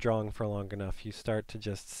you've been drawing for long enough, you start to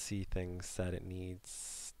just see things that it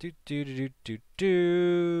needs.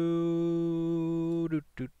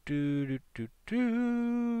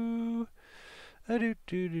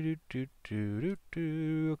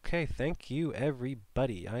 Okay, thank you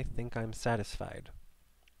everybody. I think I'm satisfied.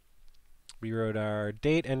 We wrote our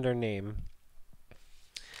date and our name.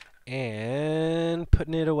 And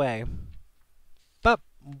putting it away. But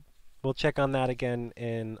we'll check on that again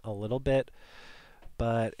in a little bit.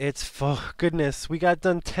 But it's, oh goodness, we got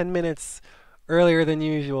done 10 minutes earlier than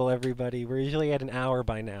usual, everybody. We're usually at an hour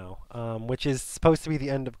by now, which is supposed to be the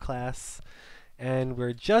end of class. And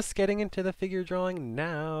we're just getting into the figure drawing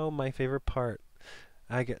now, my favorite part.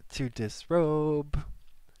 I get to disrobe.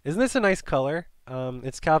 Isn't this a nice color?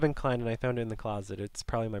 It's Calvin Klein, and I found it in the closet. It's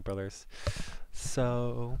probably my brother's.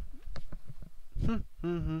 So, let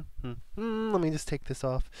me just take this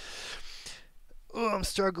off. Oh, I'm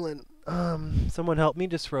struggling. Someone help me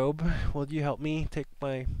disrobe. Will you help me take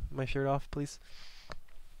my shirt off, please?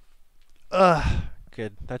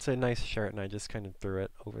 Good. That's a nice shirt, and I just kind of threw it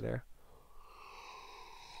over there.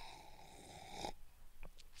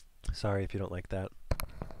 Sorry if you don't like that.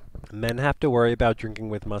 Men have to worry about drinking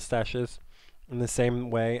with mustaches in the same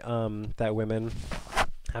way that women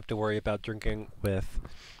have to worry about drinking with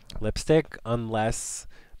lipstick, unless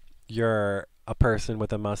you're a person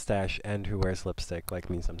with a mustache and who wears lipstick, like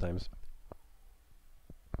me sometimes.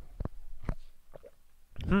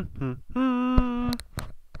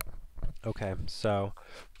 Okay, so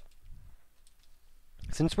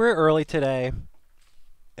since we're early today,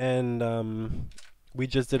 and we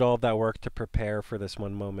just did all of that work to prepare for this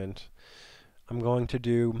one moment, I'm going to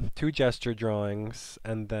do 2 gesture drawings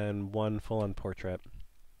and then 1 full-on portrait.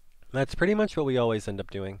 That's pretty much what we always end up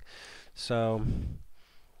doing. So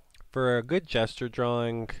for a good gesture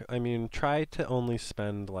drawing, I mean, try to only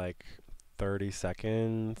spend like 30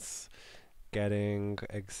 seconds getting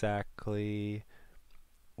exactly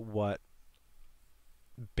what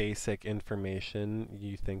basic information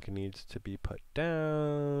you think needs to be put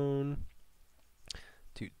down.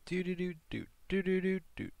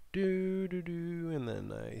 And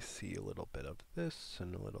then I see a little bit of this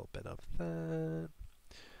and a little bit of that.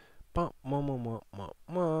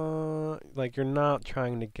 Like you're not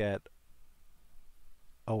trying to get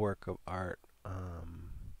a work of art.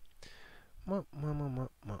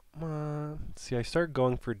 See, I start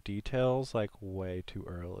going for details like way too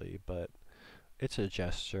early, but it's a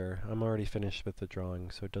gesture. I'm already finished with the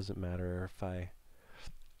drawing, so it doesn't matter if I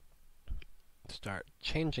start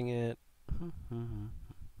changing it.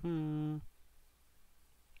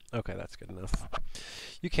 Okay, that's good enough.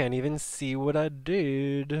 You can't even see what I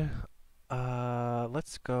did.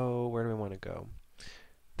 Let's go. Where do we want to go?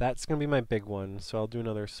 That's going to be my big one, so I'll do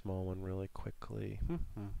another small one really quickly.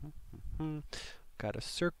 Got a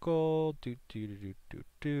circle,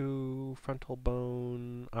 frontal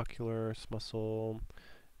bone, ocularis muscle,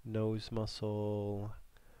 nose muscle,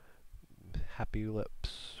 happy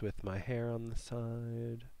lips with my hair on the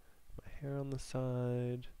side,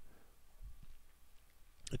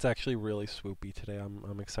 It's actually really swoopy today.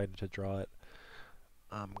 I'm excited to draw it.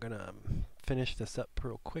 I'm gonna finish this up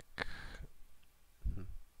real quick.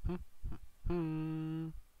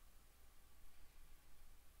 And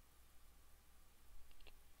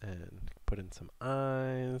put in some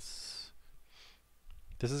eyes.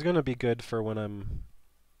 This is gonna be good for when I'm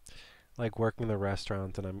like working the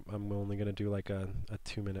restaurant and I'm only gonna do like a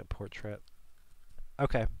 2-minute portrait.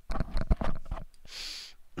 Okay.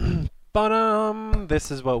 But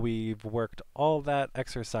this is what we've worked all that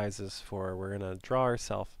exercises for. We're gonna draw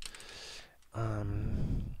ourselves.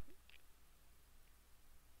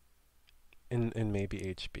 In maybe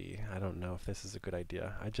HB. I don't know if this is a good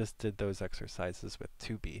idea. I just did those exercises with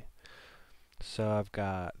 2B. So I've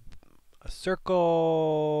got a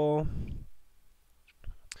circle. I'm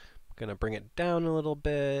gonna bring it down a little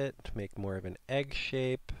bit to make more of an egg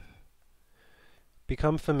shape.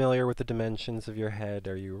 Become familiar with the dimensions of your head.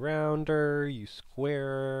 Are you rounder? Are you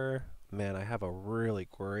squarer? Man, I have a really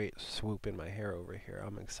great swoop in my hair over here.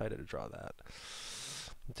 I'm excited to draw that.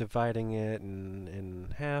 Dividing it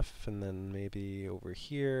in half, and then maybe over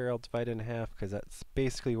here I'll divide it in half because that's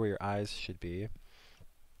basically where your eyes should be.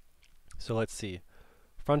 So let's see.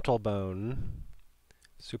 Frontal bone.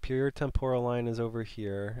 Superior temporal line is over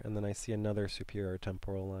here, and then I see another superior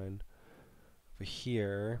temporal line over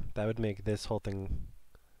here. That would make this whole thing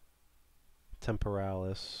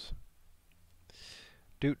temporalis.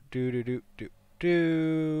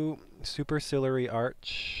 Supercilii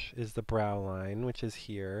arch is the brow line, which is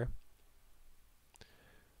here.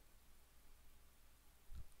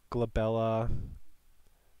 Glabella,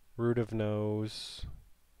 root of nose.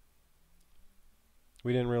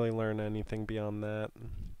 We didn't really learn anything beyond that.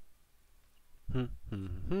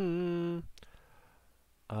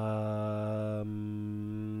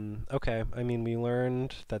 Okay, I mean, we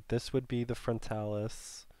learned that this would be the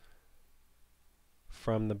frontalis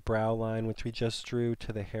from the brow line, which we just drew,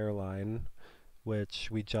 to the hairline, which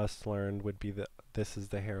we just learned would be this is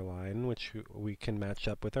the hairline, which we can match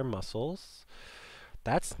up with our muscles.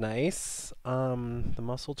 That's nice. The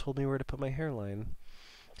muscle told me where to put my hairline.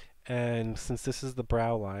 And since this is the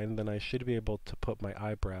brow line, then I should be able to put my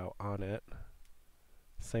eyebrow on it.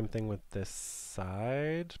 Same thing with this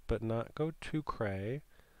side, but not go too cray.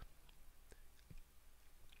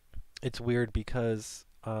 It's weird because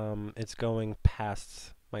it's going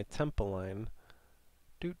past my temple line.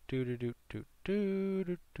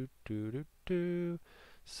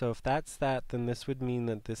 So if that's that, then this would mean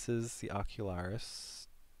that this is the ocularis.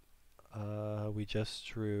 We just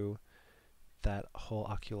drew that whole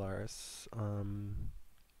ocularis,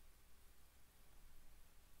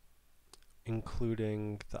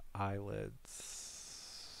 including the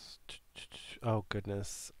eyelids. Oh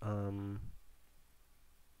goodness,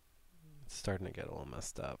 it's starting to get a little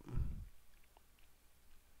messed up.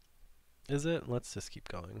 Is it? Let's just keep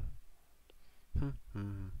going.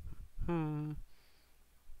 And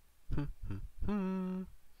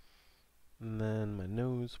then my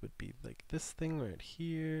nose would be like this thing right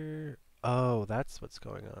here. Oh, that's what's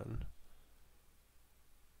going on.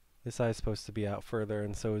 This eye's supposed to be out further,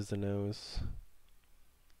 and so is the nose.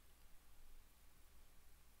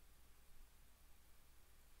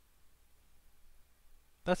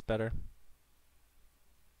 That's better.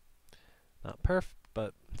 Not perfect,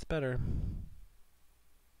 but it's better.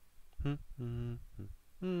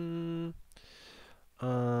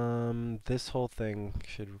 This whole thing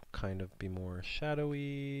should kind of be more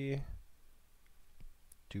shadowy.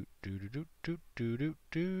 Oh,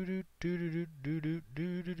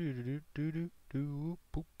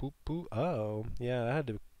 yeah,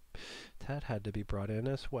 that had to be brought in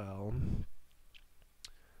as well.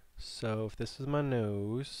 So if this is my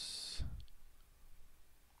nose,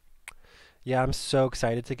 Yeah, I'm so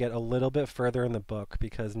excited to get a little bit further in the book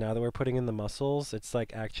because now that we're putting in the muscles, it's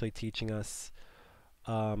like actually teaching us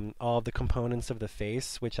all of the components of the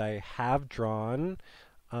face, which I have drawn.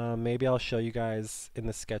 Maybe I'll show you guys in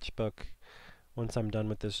the sketchbook once I'm done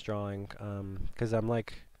with this drawing, because I'm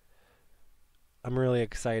really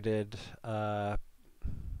excited to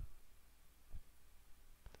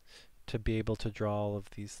be able to draw all of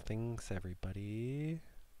these things, everybody.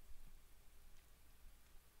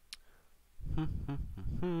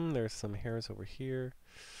 There's some hairs over here.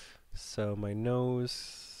 So my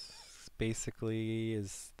nose basically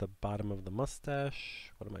is the bottom of the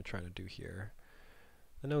mustache. What am I trying to do here?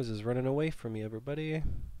 The nose is running away from me, everybody.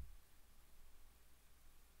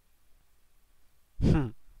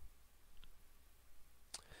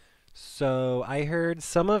 So I heard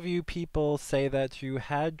some of you people say that you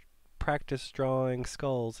had practiced drawing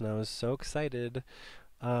skulls, and I was so excited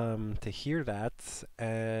to hear that.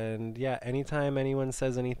 And yeah, anytime anyone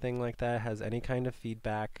says anything like that, has any kind of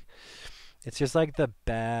feedback, it's just like the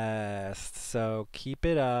best. So keep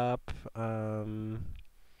it up. You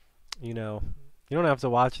know, you don't have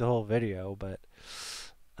to watch the whole video, but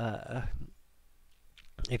uh,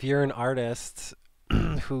 if you're an artist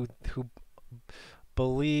who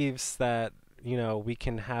believes that we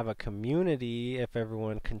can have a community if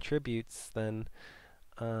everyone contributes, then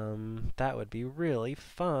that would be really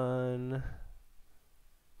fun.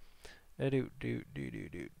 I'm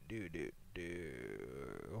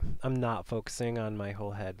not focusing on my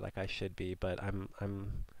whole head like I should be, but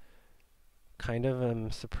I'm kind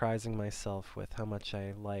of surprising myself with how much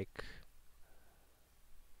I like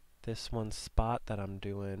this one spot that I'm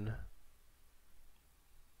doing.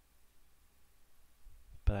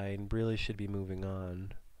 But I really should be moving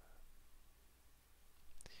on.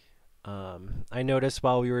 I noticed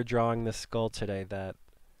while we were drawing the skull today that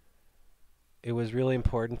it was really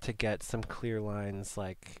important to get some clear lines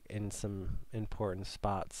like in some important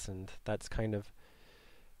spots, and that's kind of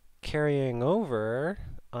carrying over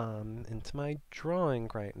into my drawing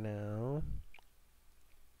right now.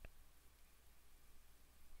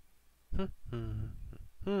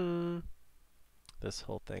 This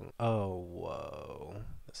whole thing. Oh, whoa.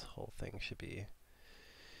 This whole thing should be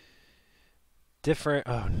different.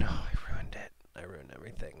 Oh no, I ruined it. I ruined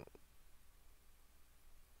everything.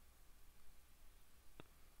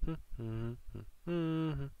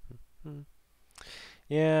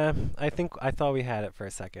 Yeah, I thought we had it for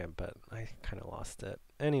a second, but I kind of lost it.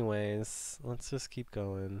 Anyways, let's just keep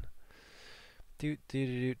going.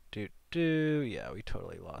 Yeah, we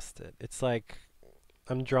totally lost it. It's like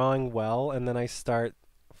I'm drawing well, and then I start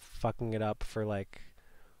fucking it up for like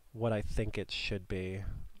what I think it should be.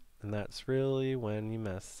 And that's really when you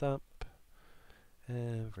mess up,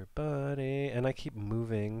 everybody. And I keep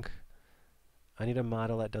moving. I need a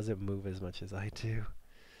model that doesn't move as much as I do.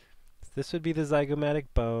 This would be the zygomatic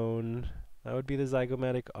bone. That would be the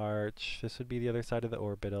zygomatic arch. This would be the other side of the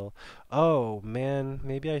orbital. Oh, man.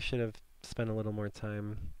 Maybe I should have spent a little more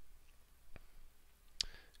time,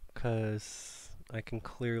 because I can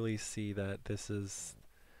clearly see that this is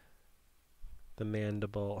the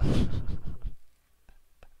mandible.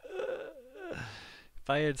 If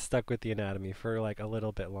I had stuck with the anatomy for like a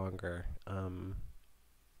little bit longer,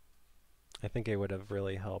 I think it would have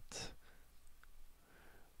really helped.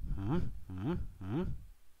 I've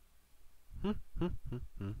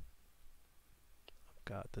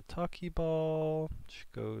got the talkie ball, which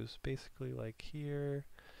goes basically like here,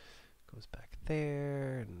 goes back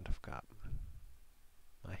there, and I've got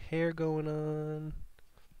my hair going on.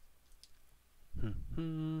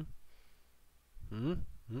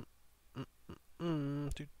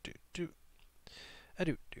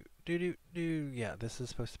 Yeah, this is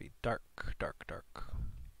supposed to be dark, dark, dark.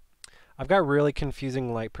 I've got really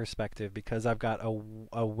confusing light perspective because I've got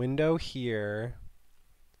a window here,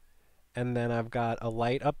 and then I've got a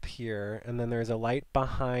light up here, and then there's a light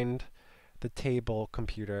behind the table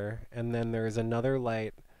computer, and then there's another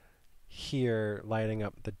light here lighting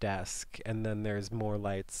up the desk, and then there's more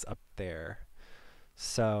lights up there.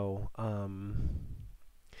 So,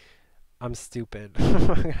 I'm stupid.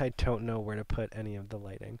 I don't know where to put any of the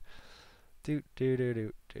lighting.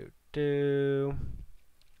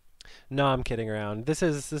 No, I'm kidding around. This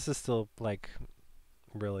is still like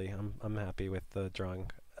really. I'm happy with the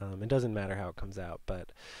drawing. It doesn't matter how it comes out,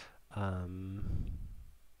 but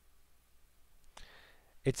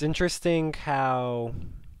it's interesting how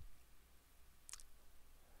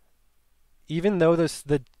even though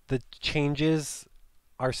the changes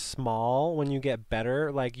are small, when you get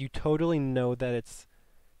better, like you totally know that it's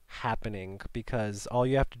happening because all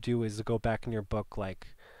you have to do is go back in your book like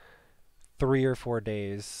 3 or 4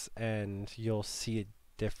 days, and you'll see a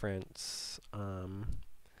difference. I'll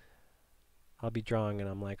be drawing, and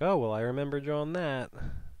I'm like, oh, well, I remember drawing that.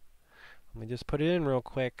 Let me just put it in real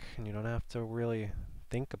quick, and you don't have to really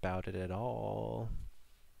think about it at all.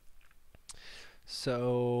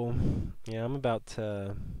 So, yeah, I'm about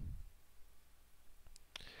to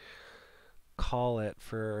call it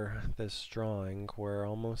for this drawing. We're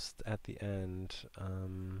almost at the end.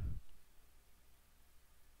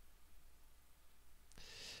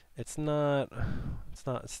 It's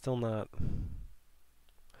still not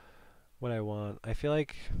what I want. I feel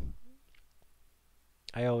like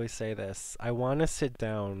I always say this. I want to sit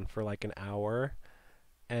down for like an hour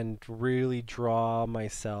and really draw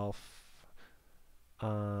myself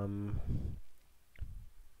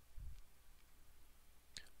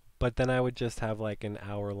but then I would just have like an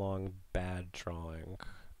hour-long bad drawing.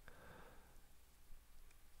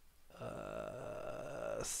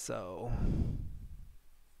 So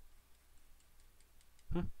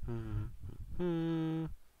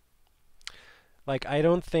like, I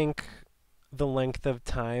don't think the length of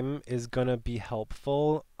time is gonna be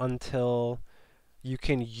helpful until you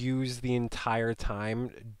can use the entire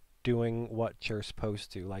time doing what you're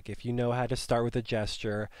supposed to. Like, if you know how to start with a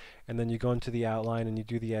gesture, and then you go into the outline and you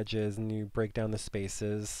do the edges and you break down the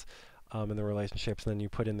spaces and the relationships, and then you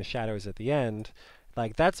put in the shadows at the end,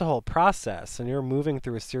 like, that's a whole process, and you're moving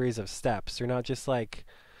through a series of steps. You're not just like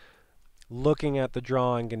looking at the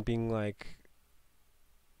drawing and being like,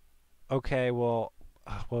 okay, well,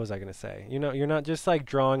 what was I gonna say? You know, you're not just like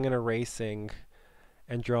drawing and erasing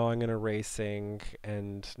and drawing and erasing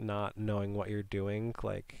and not knowing what you're doing.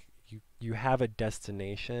 Like, you have a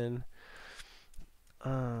destination.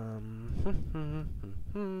 Okay,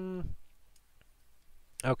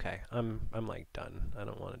 I'm like done. I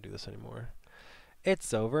don't want to do this anymore.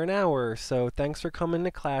 It's over an hour, so thanks for coming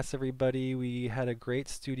to class, everybody. We had a great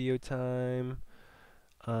studio time.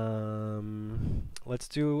 Let's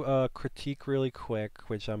do a critique really quick,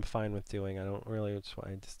 which I'm fine with doing. I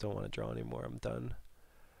just don't want to draw anymore. I'm done.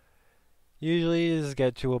 Usually just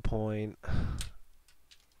get to a point.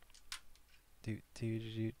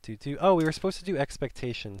 Oh, we were supposed to do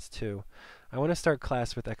expectations too. I want to start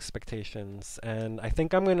class with expectations, and I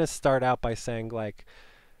think I'm going to start out by saying, like,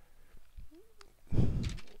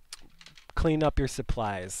 clean up your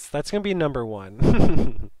supplies. That's going to be number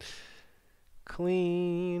 1.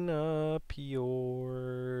 Clean up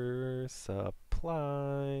your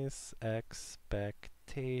supplies,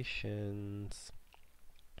 expectations.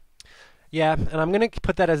 Yeah, and I'm going to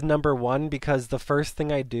put that as number 1 because the first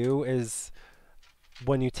thing I do is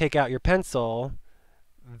when you take out your pencil,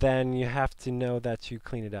 then you have to know that you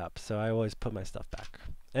clean it up. So I always put my stuff back.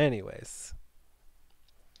 Anyways.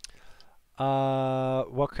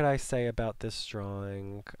 What could I say about this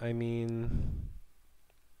drawing? I mean,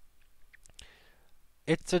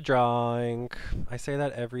 it's a drawing. I say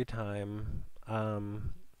that every time.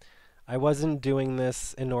 I wasn't doing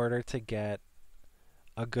this in order to get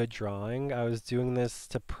a good drawing. I was doing this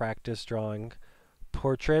to practice drawing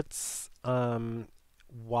portraits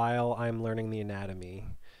while I'm learning the anatomy,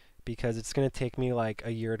 because it's going to take me like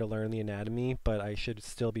a year to learn the anatomy, but I should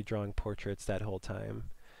still be drawing portraits that whole time.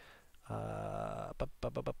 I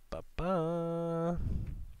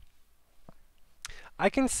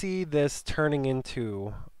can see this turning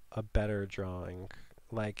into a better drawing.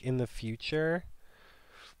 Like, in the future,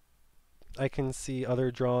 I can see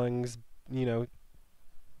other drawings, you know,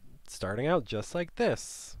 starting out just like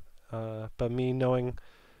this. But me knowing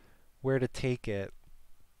where to take it,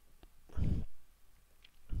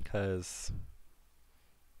 because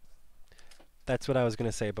that's what I was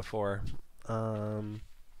going to say before. Well,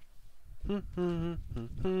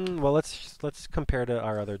 let's compare to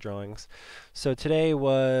our other drawings. So today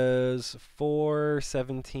was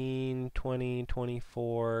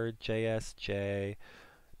 4/17/2024 JSJ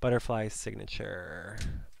butterfly signature,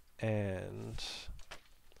 and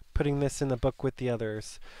putting this in the book with the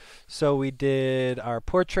others. So we did our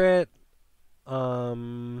portrait.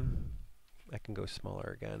 I can go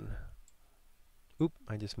smaller again. Oop,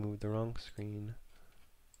 I just moved the wrong screen.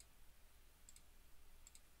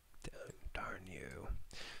 Darn you.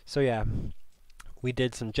 So yeah, we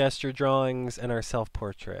did some gesture drawings and our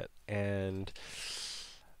self-portrait, and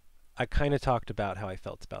I kind of talked about how I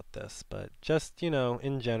felt about this, but just, you know,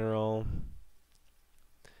 in general,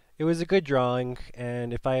 it was a good drawing,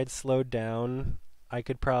 and if I had slowed down, I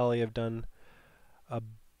could probably have done a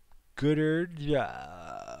gooder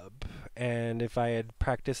job. And if I had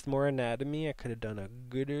practiced more anatomy, I could have done a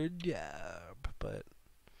gooder job. But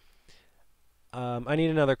I need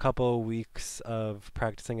another couple of weeks of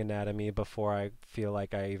practicing anatomy before I feel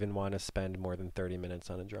like I even want to spend more than 30 minutes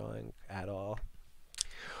on a drawing at all.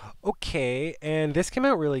 Okay, and this came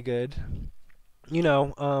out really good.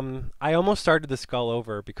 I almost started the skull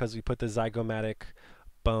over because we put the zygomatic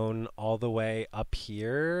bone all the way up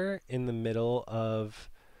here in the middle of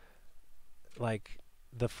like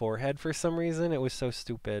the forehead for some reason. It was so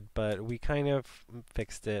stupid, but we kind of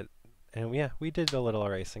fixed it. And yeah, we did a little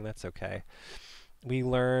erasing. That's okay. We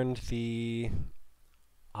learned the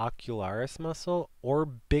ocularis muscle,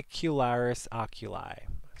 Orbicularis Oculi.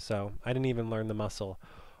 So I didn't even learn the muscle.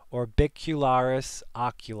 Orbicularis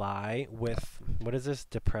Oculi with, what is this,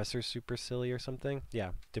 Depressor Supercili or something? Yeah,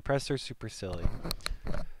 Depressor Supercili.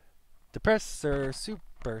 Depressor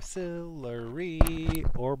Supercilii,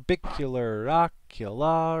 Orbicular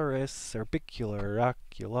Ocularis,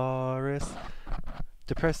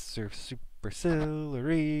 Depressor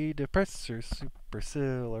Supercilii, Depressor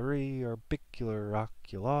Supercilii, Orbicular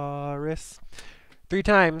Ocularis. 3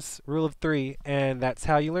 times, rule of 3, and that's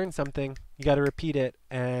how you learn something. You got to repeat it,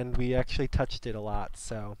 and we actually touched it a lot.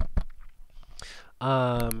 So,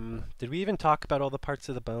 did we even talk about all the parts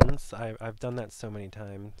of the bones? I've done that so many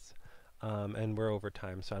times, and we're over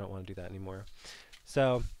time, so I don't want to do that anymore.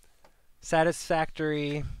 So,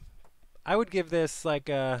 satisfactory. I would give this like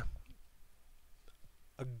a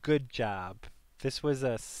good job. This was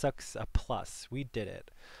a plus. We did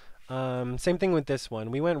it. Same thing with this one.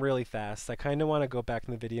 We went really fast. I kind of want to go back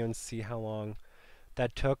in the video and see how long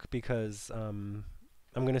that took because I'm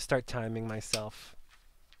going to start timing myself.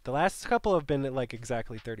 The last couple have been at like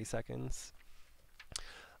exactly 30 seconds.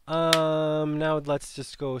 Now let's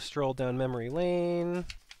just go stroll down memory lane.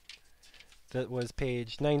 That was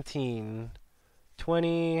page 19,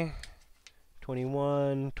 20,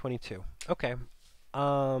 21, 22. Okay.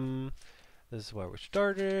 This is where we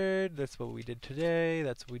started. That's what we did today.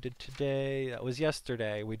 That's what we did today. That was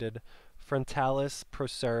yesterday. We did frontalis,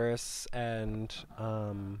 procerus, and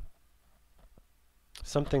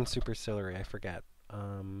something superciliary. I forget.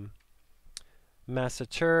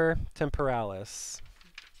 Masseter, temporalis,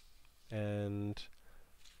 and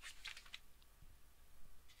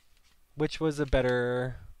which was a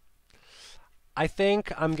better. I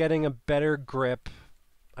think I'm getting a better grip.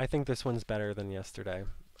 I think this one's better than yesterday.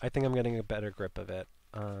 I think I'm getting a better grip of it.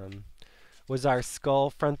 Was our skull,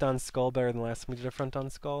 front-on skull, better than last time we did a front-on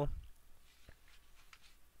skull?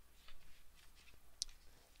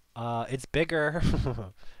 It's bigger.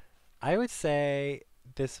 I would say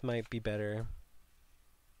this might be better.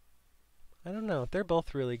 I don't know. They're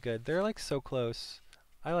both really good. They're like so close.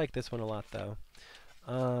 I like this one a lot though.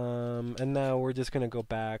 And now we're just going to go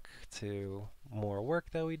back to more work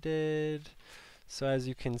that we did. So as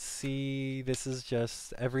you can see, this is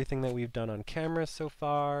just everything that we've done on camera so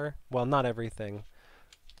far. Well, not everything,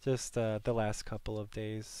 just the last couple of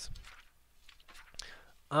days.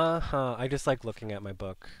 I just like looking at my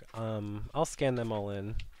book. I'll scan them all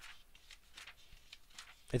in.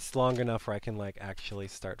 It's long enough where I can like actually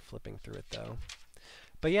start flipping through it though.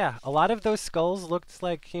 But yeah, a lot of those skulls looked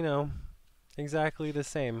like, exactly the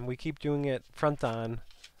same. We keep doing it front on.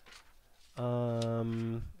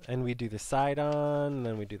 And we do the side on, and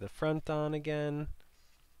then we do the front on again.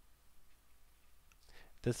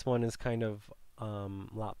 This one is kind of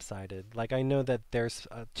lopsided. Like I know that there's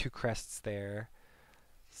 2 crests there.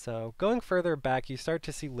 So going further back, you start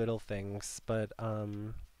to see little things, but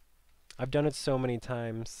I've done it so many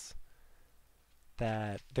times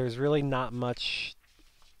that there's really not much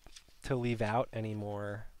to leave out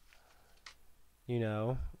anymore.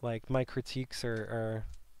 Like my critiques are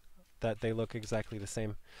that they look exactly the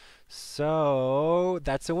same. So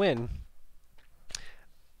that's a win.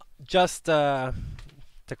 Just to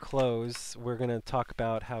close, we're going to talk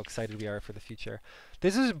about how excited we are for the future.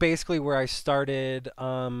 This is basically where I started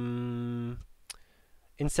in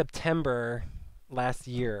September last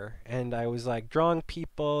year, and I was like drawing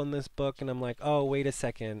people in this book, and I'm like, oh, wait a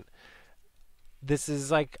second. This is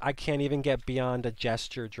like, I can't even get beyond a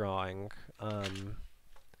gesture drawing.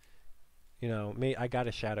 I got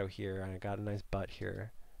a shadow here, and I got a nice butt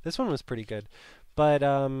here. This one was pretty good. But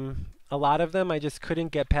a lot of them, I just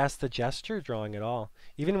couldn't get past the gesture drawing at all.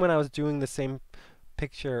 Even when I was doing the same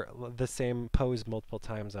picture, the same pose multiple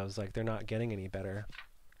times, I was like, they're not getting any better.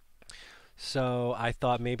 So I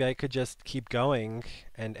thought maybe I could just keep going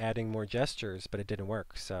and adding more gestures, but it didn't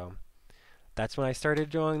work. So that's when I started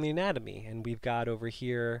drawing the anatomy. And we've got over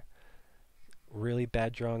here really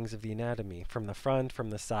bad drawings of the anatomy from the front, from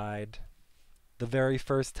the side. The very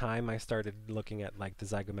first time I started looking at like the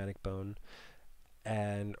zygomatic bone,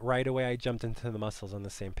 And right away I jumped into the muscles on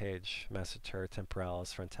the same page, masseter,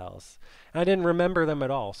 temporalis, frontalis. And I didn't remember them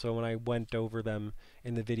at all, so when I went over them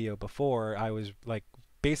in the video before, I was like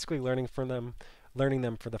basically learning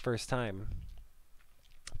them for the first time,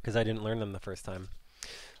 because I didn't learn them the first time.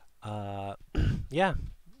 Uh, yeah,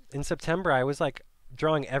 in September I was like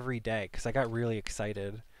drawing every day because I got really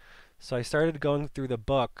excited. So I started going through the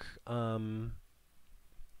book.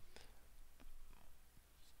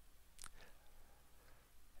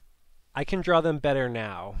 I can draw them better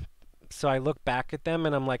now. So I look back at them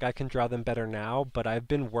and I'm like, I can draw them better now, but I've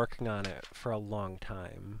been working on it for a long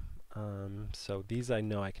time. So these I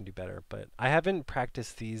know I can do better, but I haven't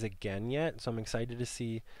practiced these again yet, so I'm excited to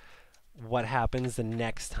see what happens the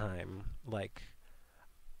next time. Like,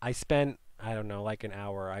 I spent, I don't know, like an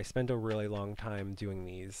hour. I spent a really long time doing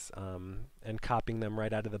these and copying them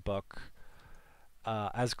right out of the book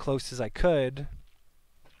as close as I could.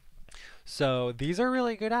 So these are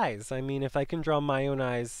really good eyes. I mean, if I can draw my own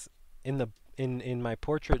eyes in the in my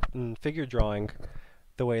portrait and figure drawing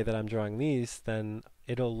the way that I'm drawing these, then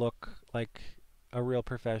it'll look like a real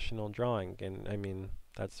professional drawing. And I mean,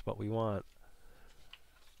 that's what we want.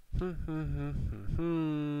 The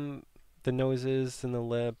noses and the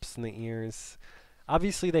lips and the ears.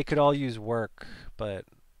 Obviously, they could all use work, but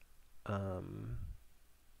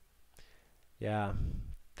yeah,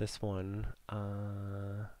 this one.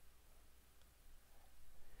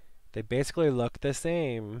 They basically look the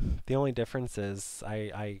same. The only difference is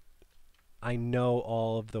I know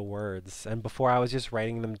all of the words, and before I was just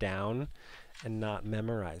writing them down and not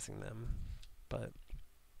memorizing them. But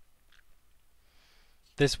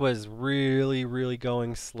this was really, really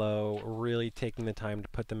going slow, really taking the time to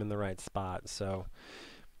put them in the right spot. So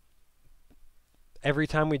every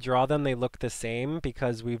time we draw them, they look the same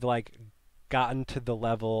because we've like gotten to the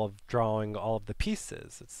level of drawing all of the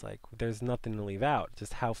pieces. It's like there's nothing to leave out.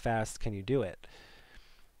 Just how fast can you do it?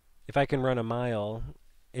 If I can run a mile,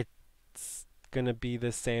 it's gonna be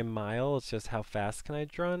the same mile. It's just how fast can I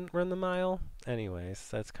run the mile? Anyways,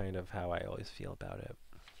 that's kind of how I always feel about it.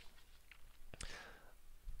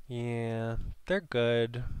 Yeah, they're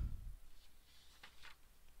good.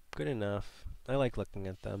 Good enough. I like looking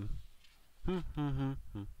at them.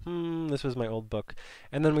 This was my old book.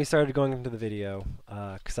 And then we started going into the video,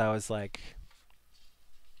 because I was like,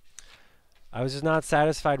 I was just not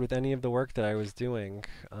satisfied with any of the work that I was doing.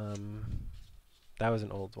 That was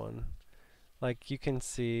an old one. Like, you can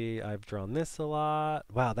see I've drawn this a lot.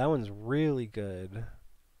 Wow, that one's really good.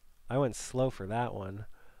 I went slow for that one.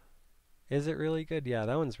 Is it really good? Yeah,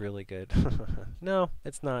 that one's really good. No,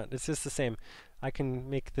 it's not. It's just the same. I can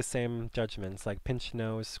make the same judgments, like pinch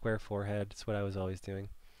nose, square forehead. It's what I was always doing.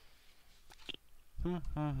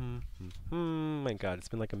 My God, it's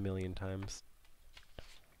been like a million times.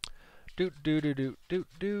 I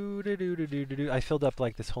filled up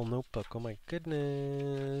like this whole notebook. Oh my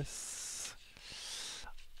goodness.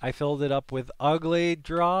 I filled it up with ugly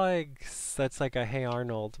drawings. That's like a Hey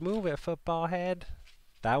Arnold, move it, football head.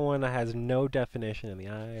 That one has no definition in the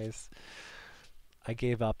eyes. I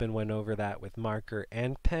gave up and went over that with marker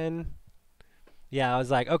and pen. Yeah, I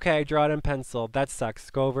was like, okay, draw it in pencil. That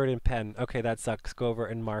sucks. Go over it in pen. Okay, that sucks. Go over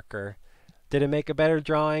it in marker. Did it make a better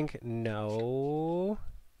drawing? No.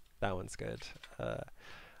 That one's good.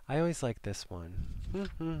 I always like this one.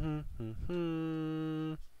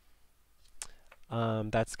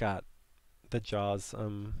 That's got the jaws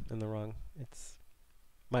in the wrong. It's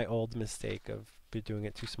my old mistake of doing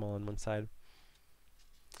it too small on one side.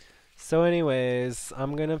 So anyways,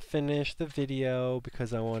 I'm gonna finish the video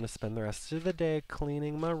because I want to spend the rest of the day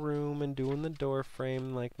cleaning my room and doing the door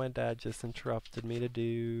frame like my dad just interrupted me to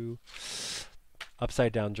do.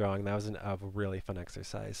 Upside down drawing, that was a really fun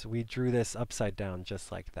exercise. We drew this upside down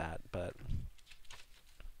just like that, but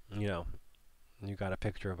you know, you got a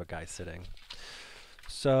picture of a guy sitting.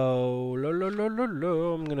 So,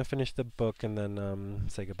 I'm gonna finish the book and then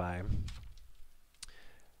say goodbye.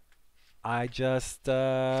 I just,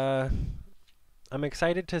 I'm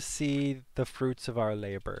excited to see the fruits of our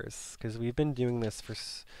labors, because we've been doing this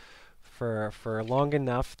for long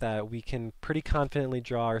enough that we can pretty confidently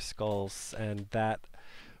draw our skulls, and that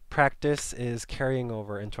practice is carrying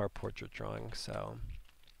over into our portrait drawing. So,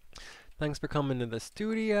 thanks for coming to the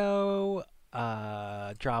studio.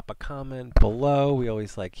 Drop a comment below. We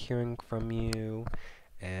always like hearing from you.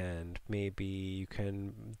 And maybe you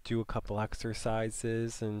can do a couple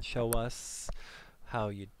exercises and show us how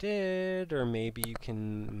you did, or maybe you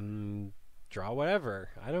can draw whatever.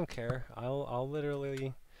 I don't care. I'll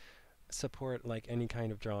literally support like any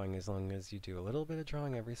kind of drawing as long as you do a little bit of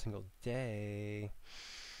drawing every single day.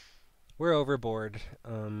 We're overboard.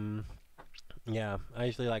 Yeah, I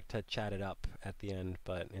usually like to chat it up at the end,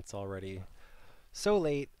 but it's already so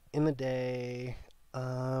late in the day.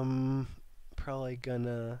 Um, Probably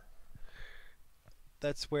gonna.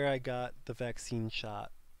 That's where I got the vaccine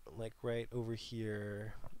shot, like right over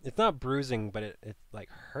here. It's not bruising, but it like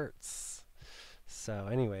hurts. So,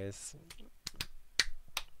 anyways,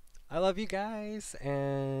 I love you guys,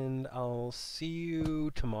 and I'll see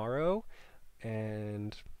you tomorrow.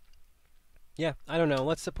 And yeah, I don't know.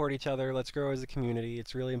 Let's support each other. Let's grow as a community.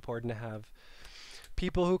 It's really important to have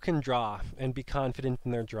people who can draw and be confident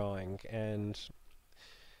in their drawing. And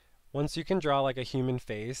once you can draw like a human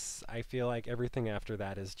face, I feel like everything after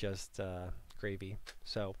that is just gravy.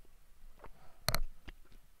 So,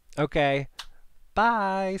 okay.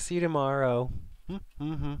 Bye. See you tomorrow.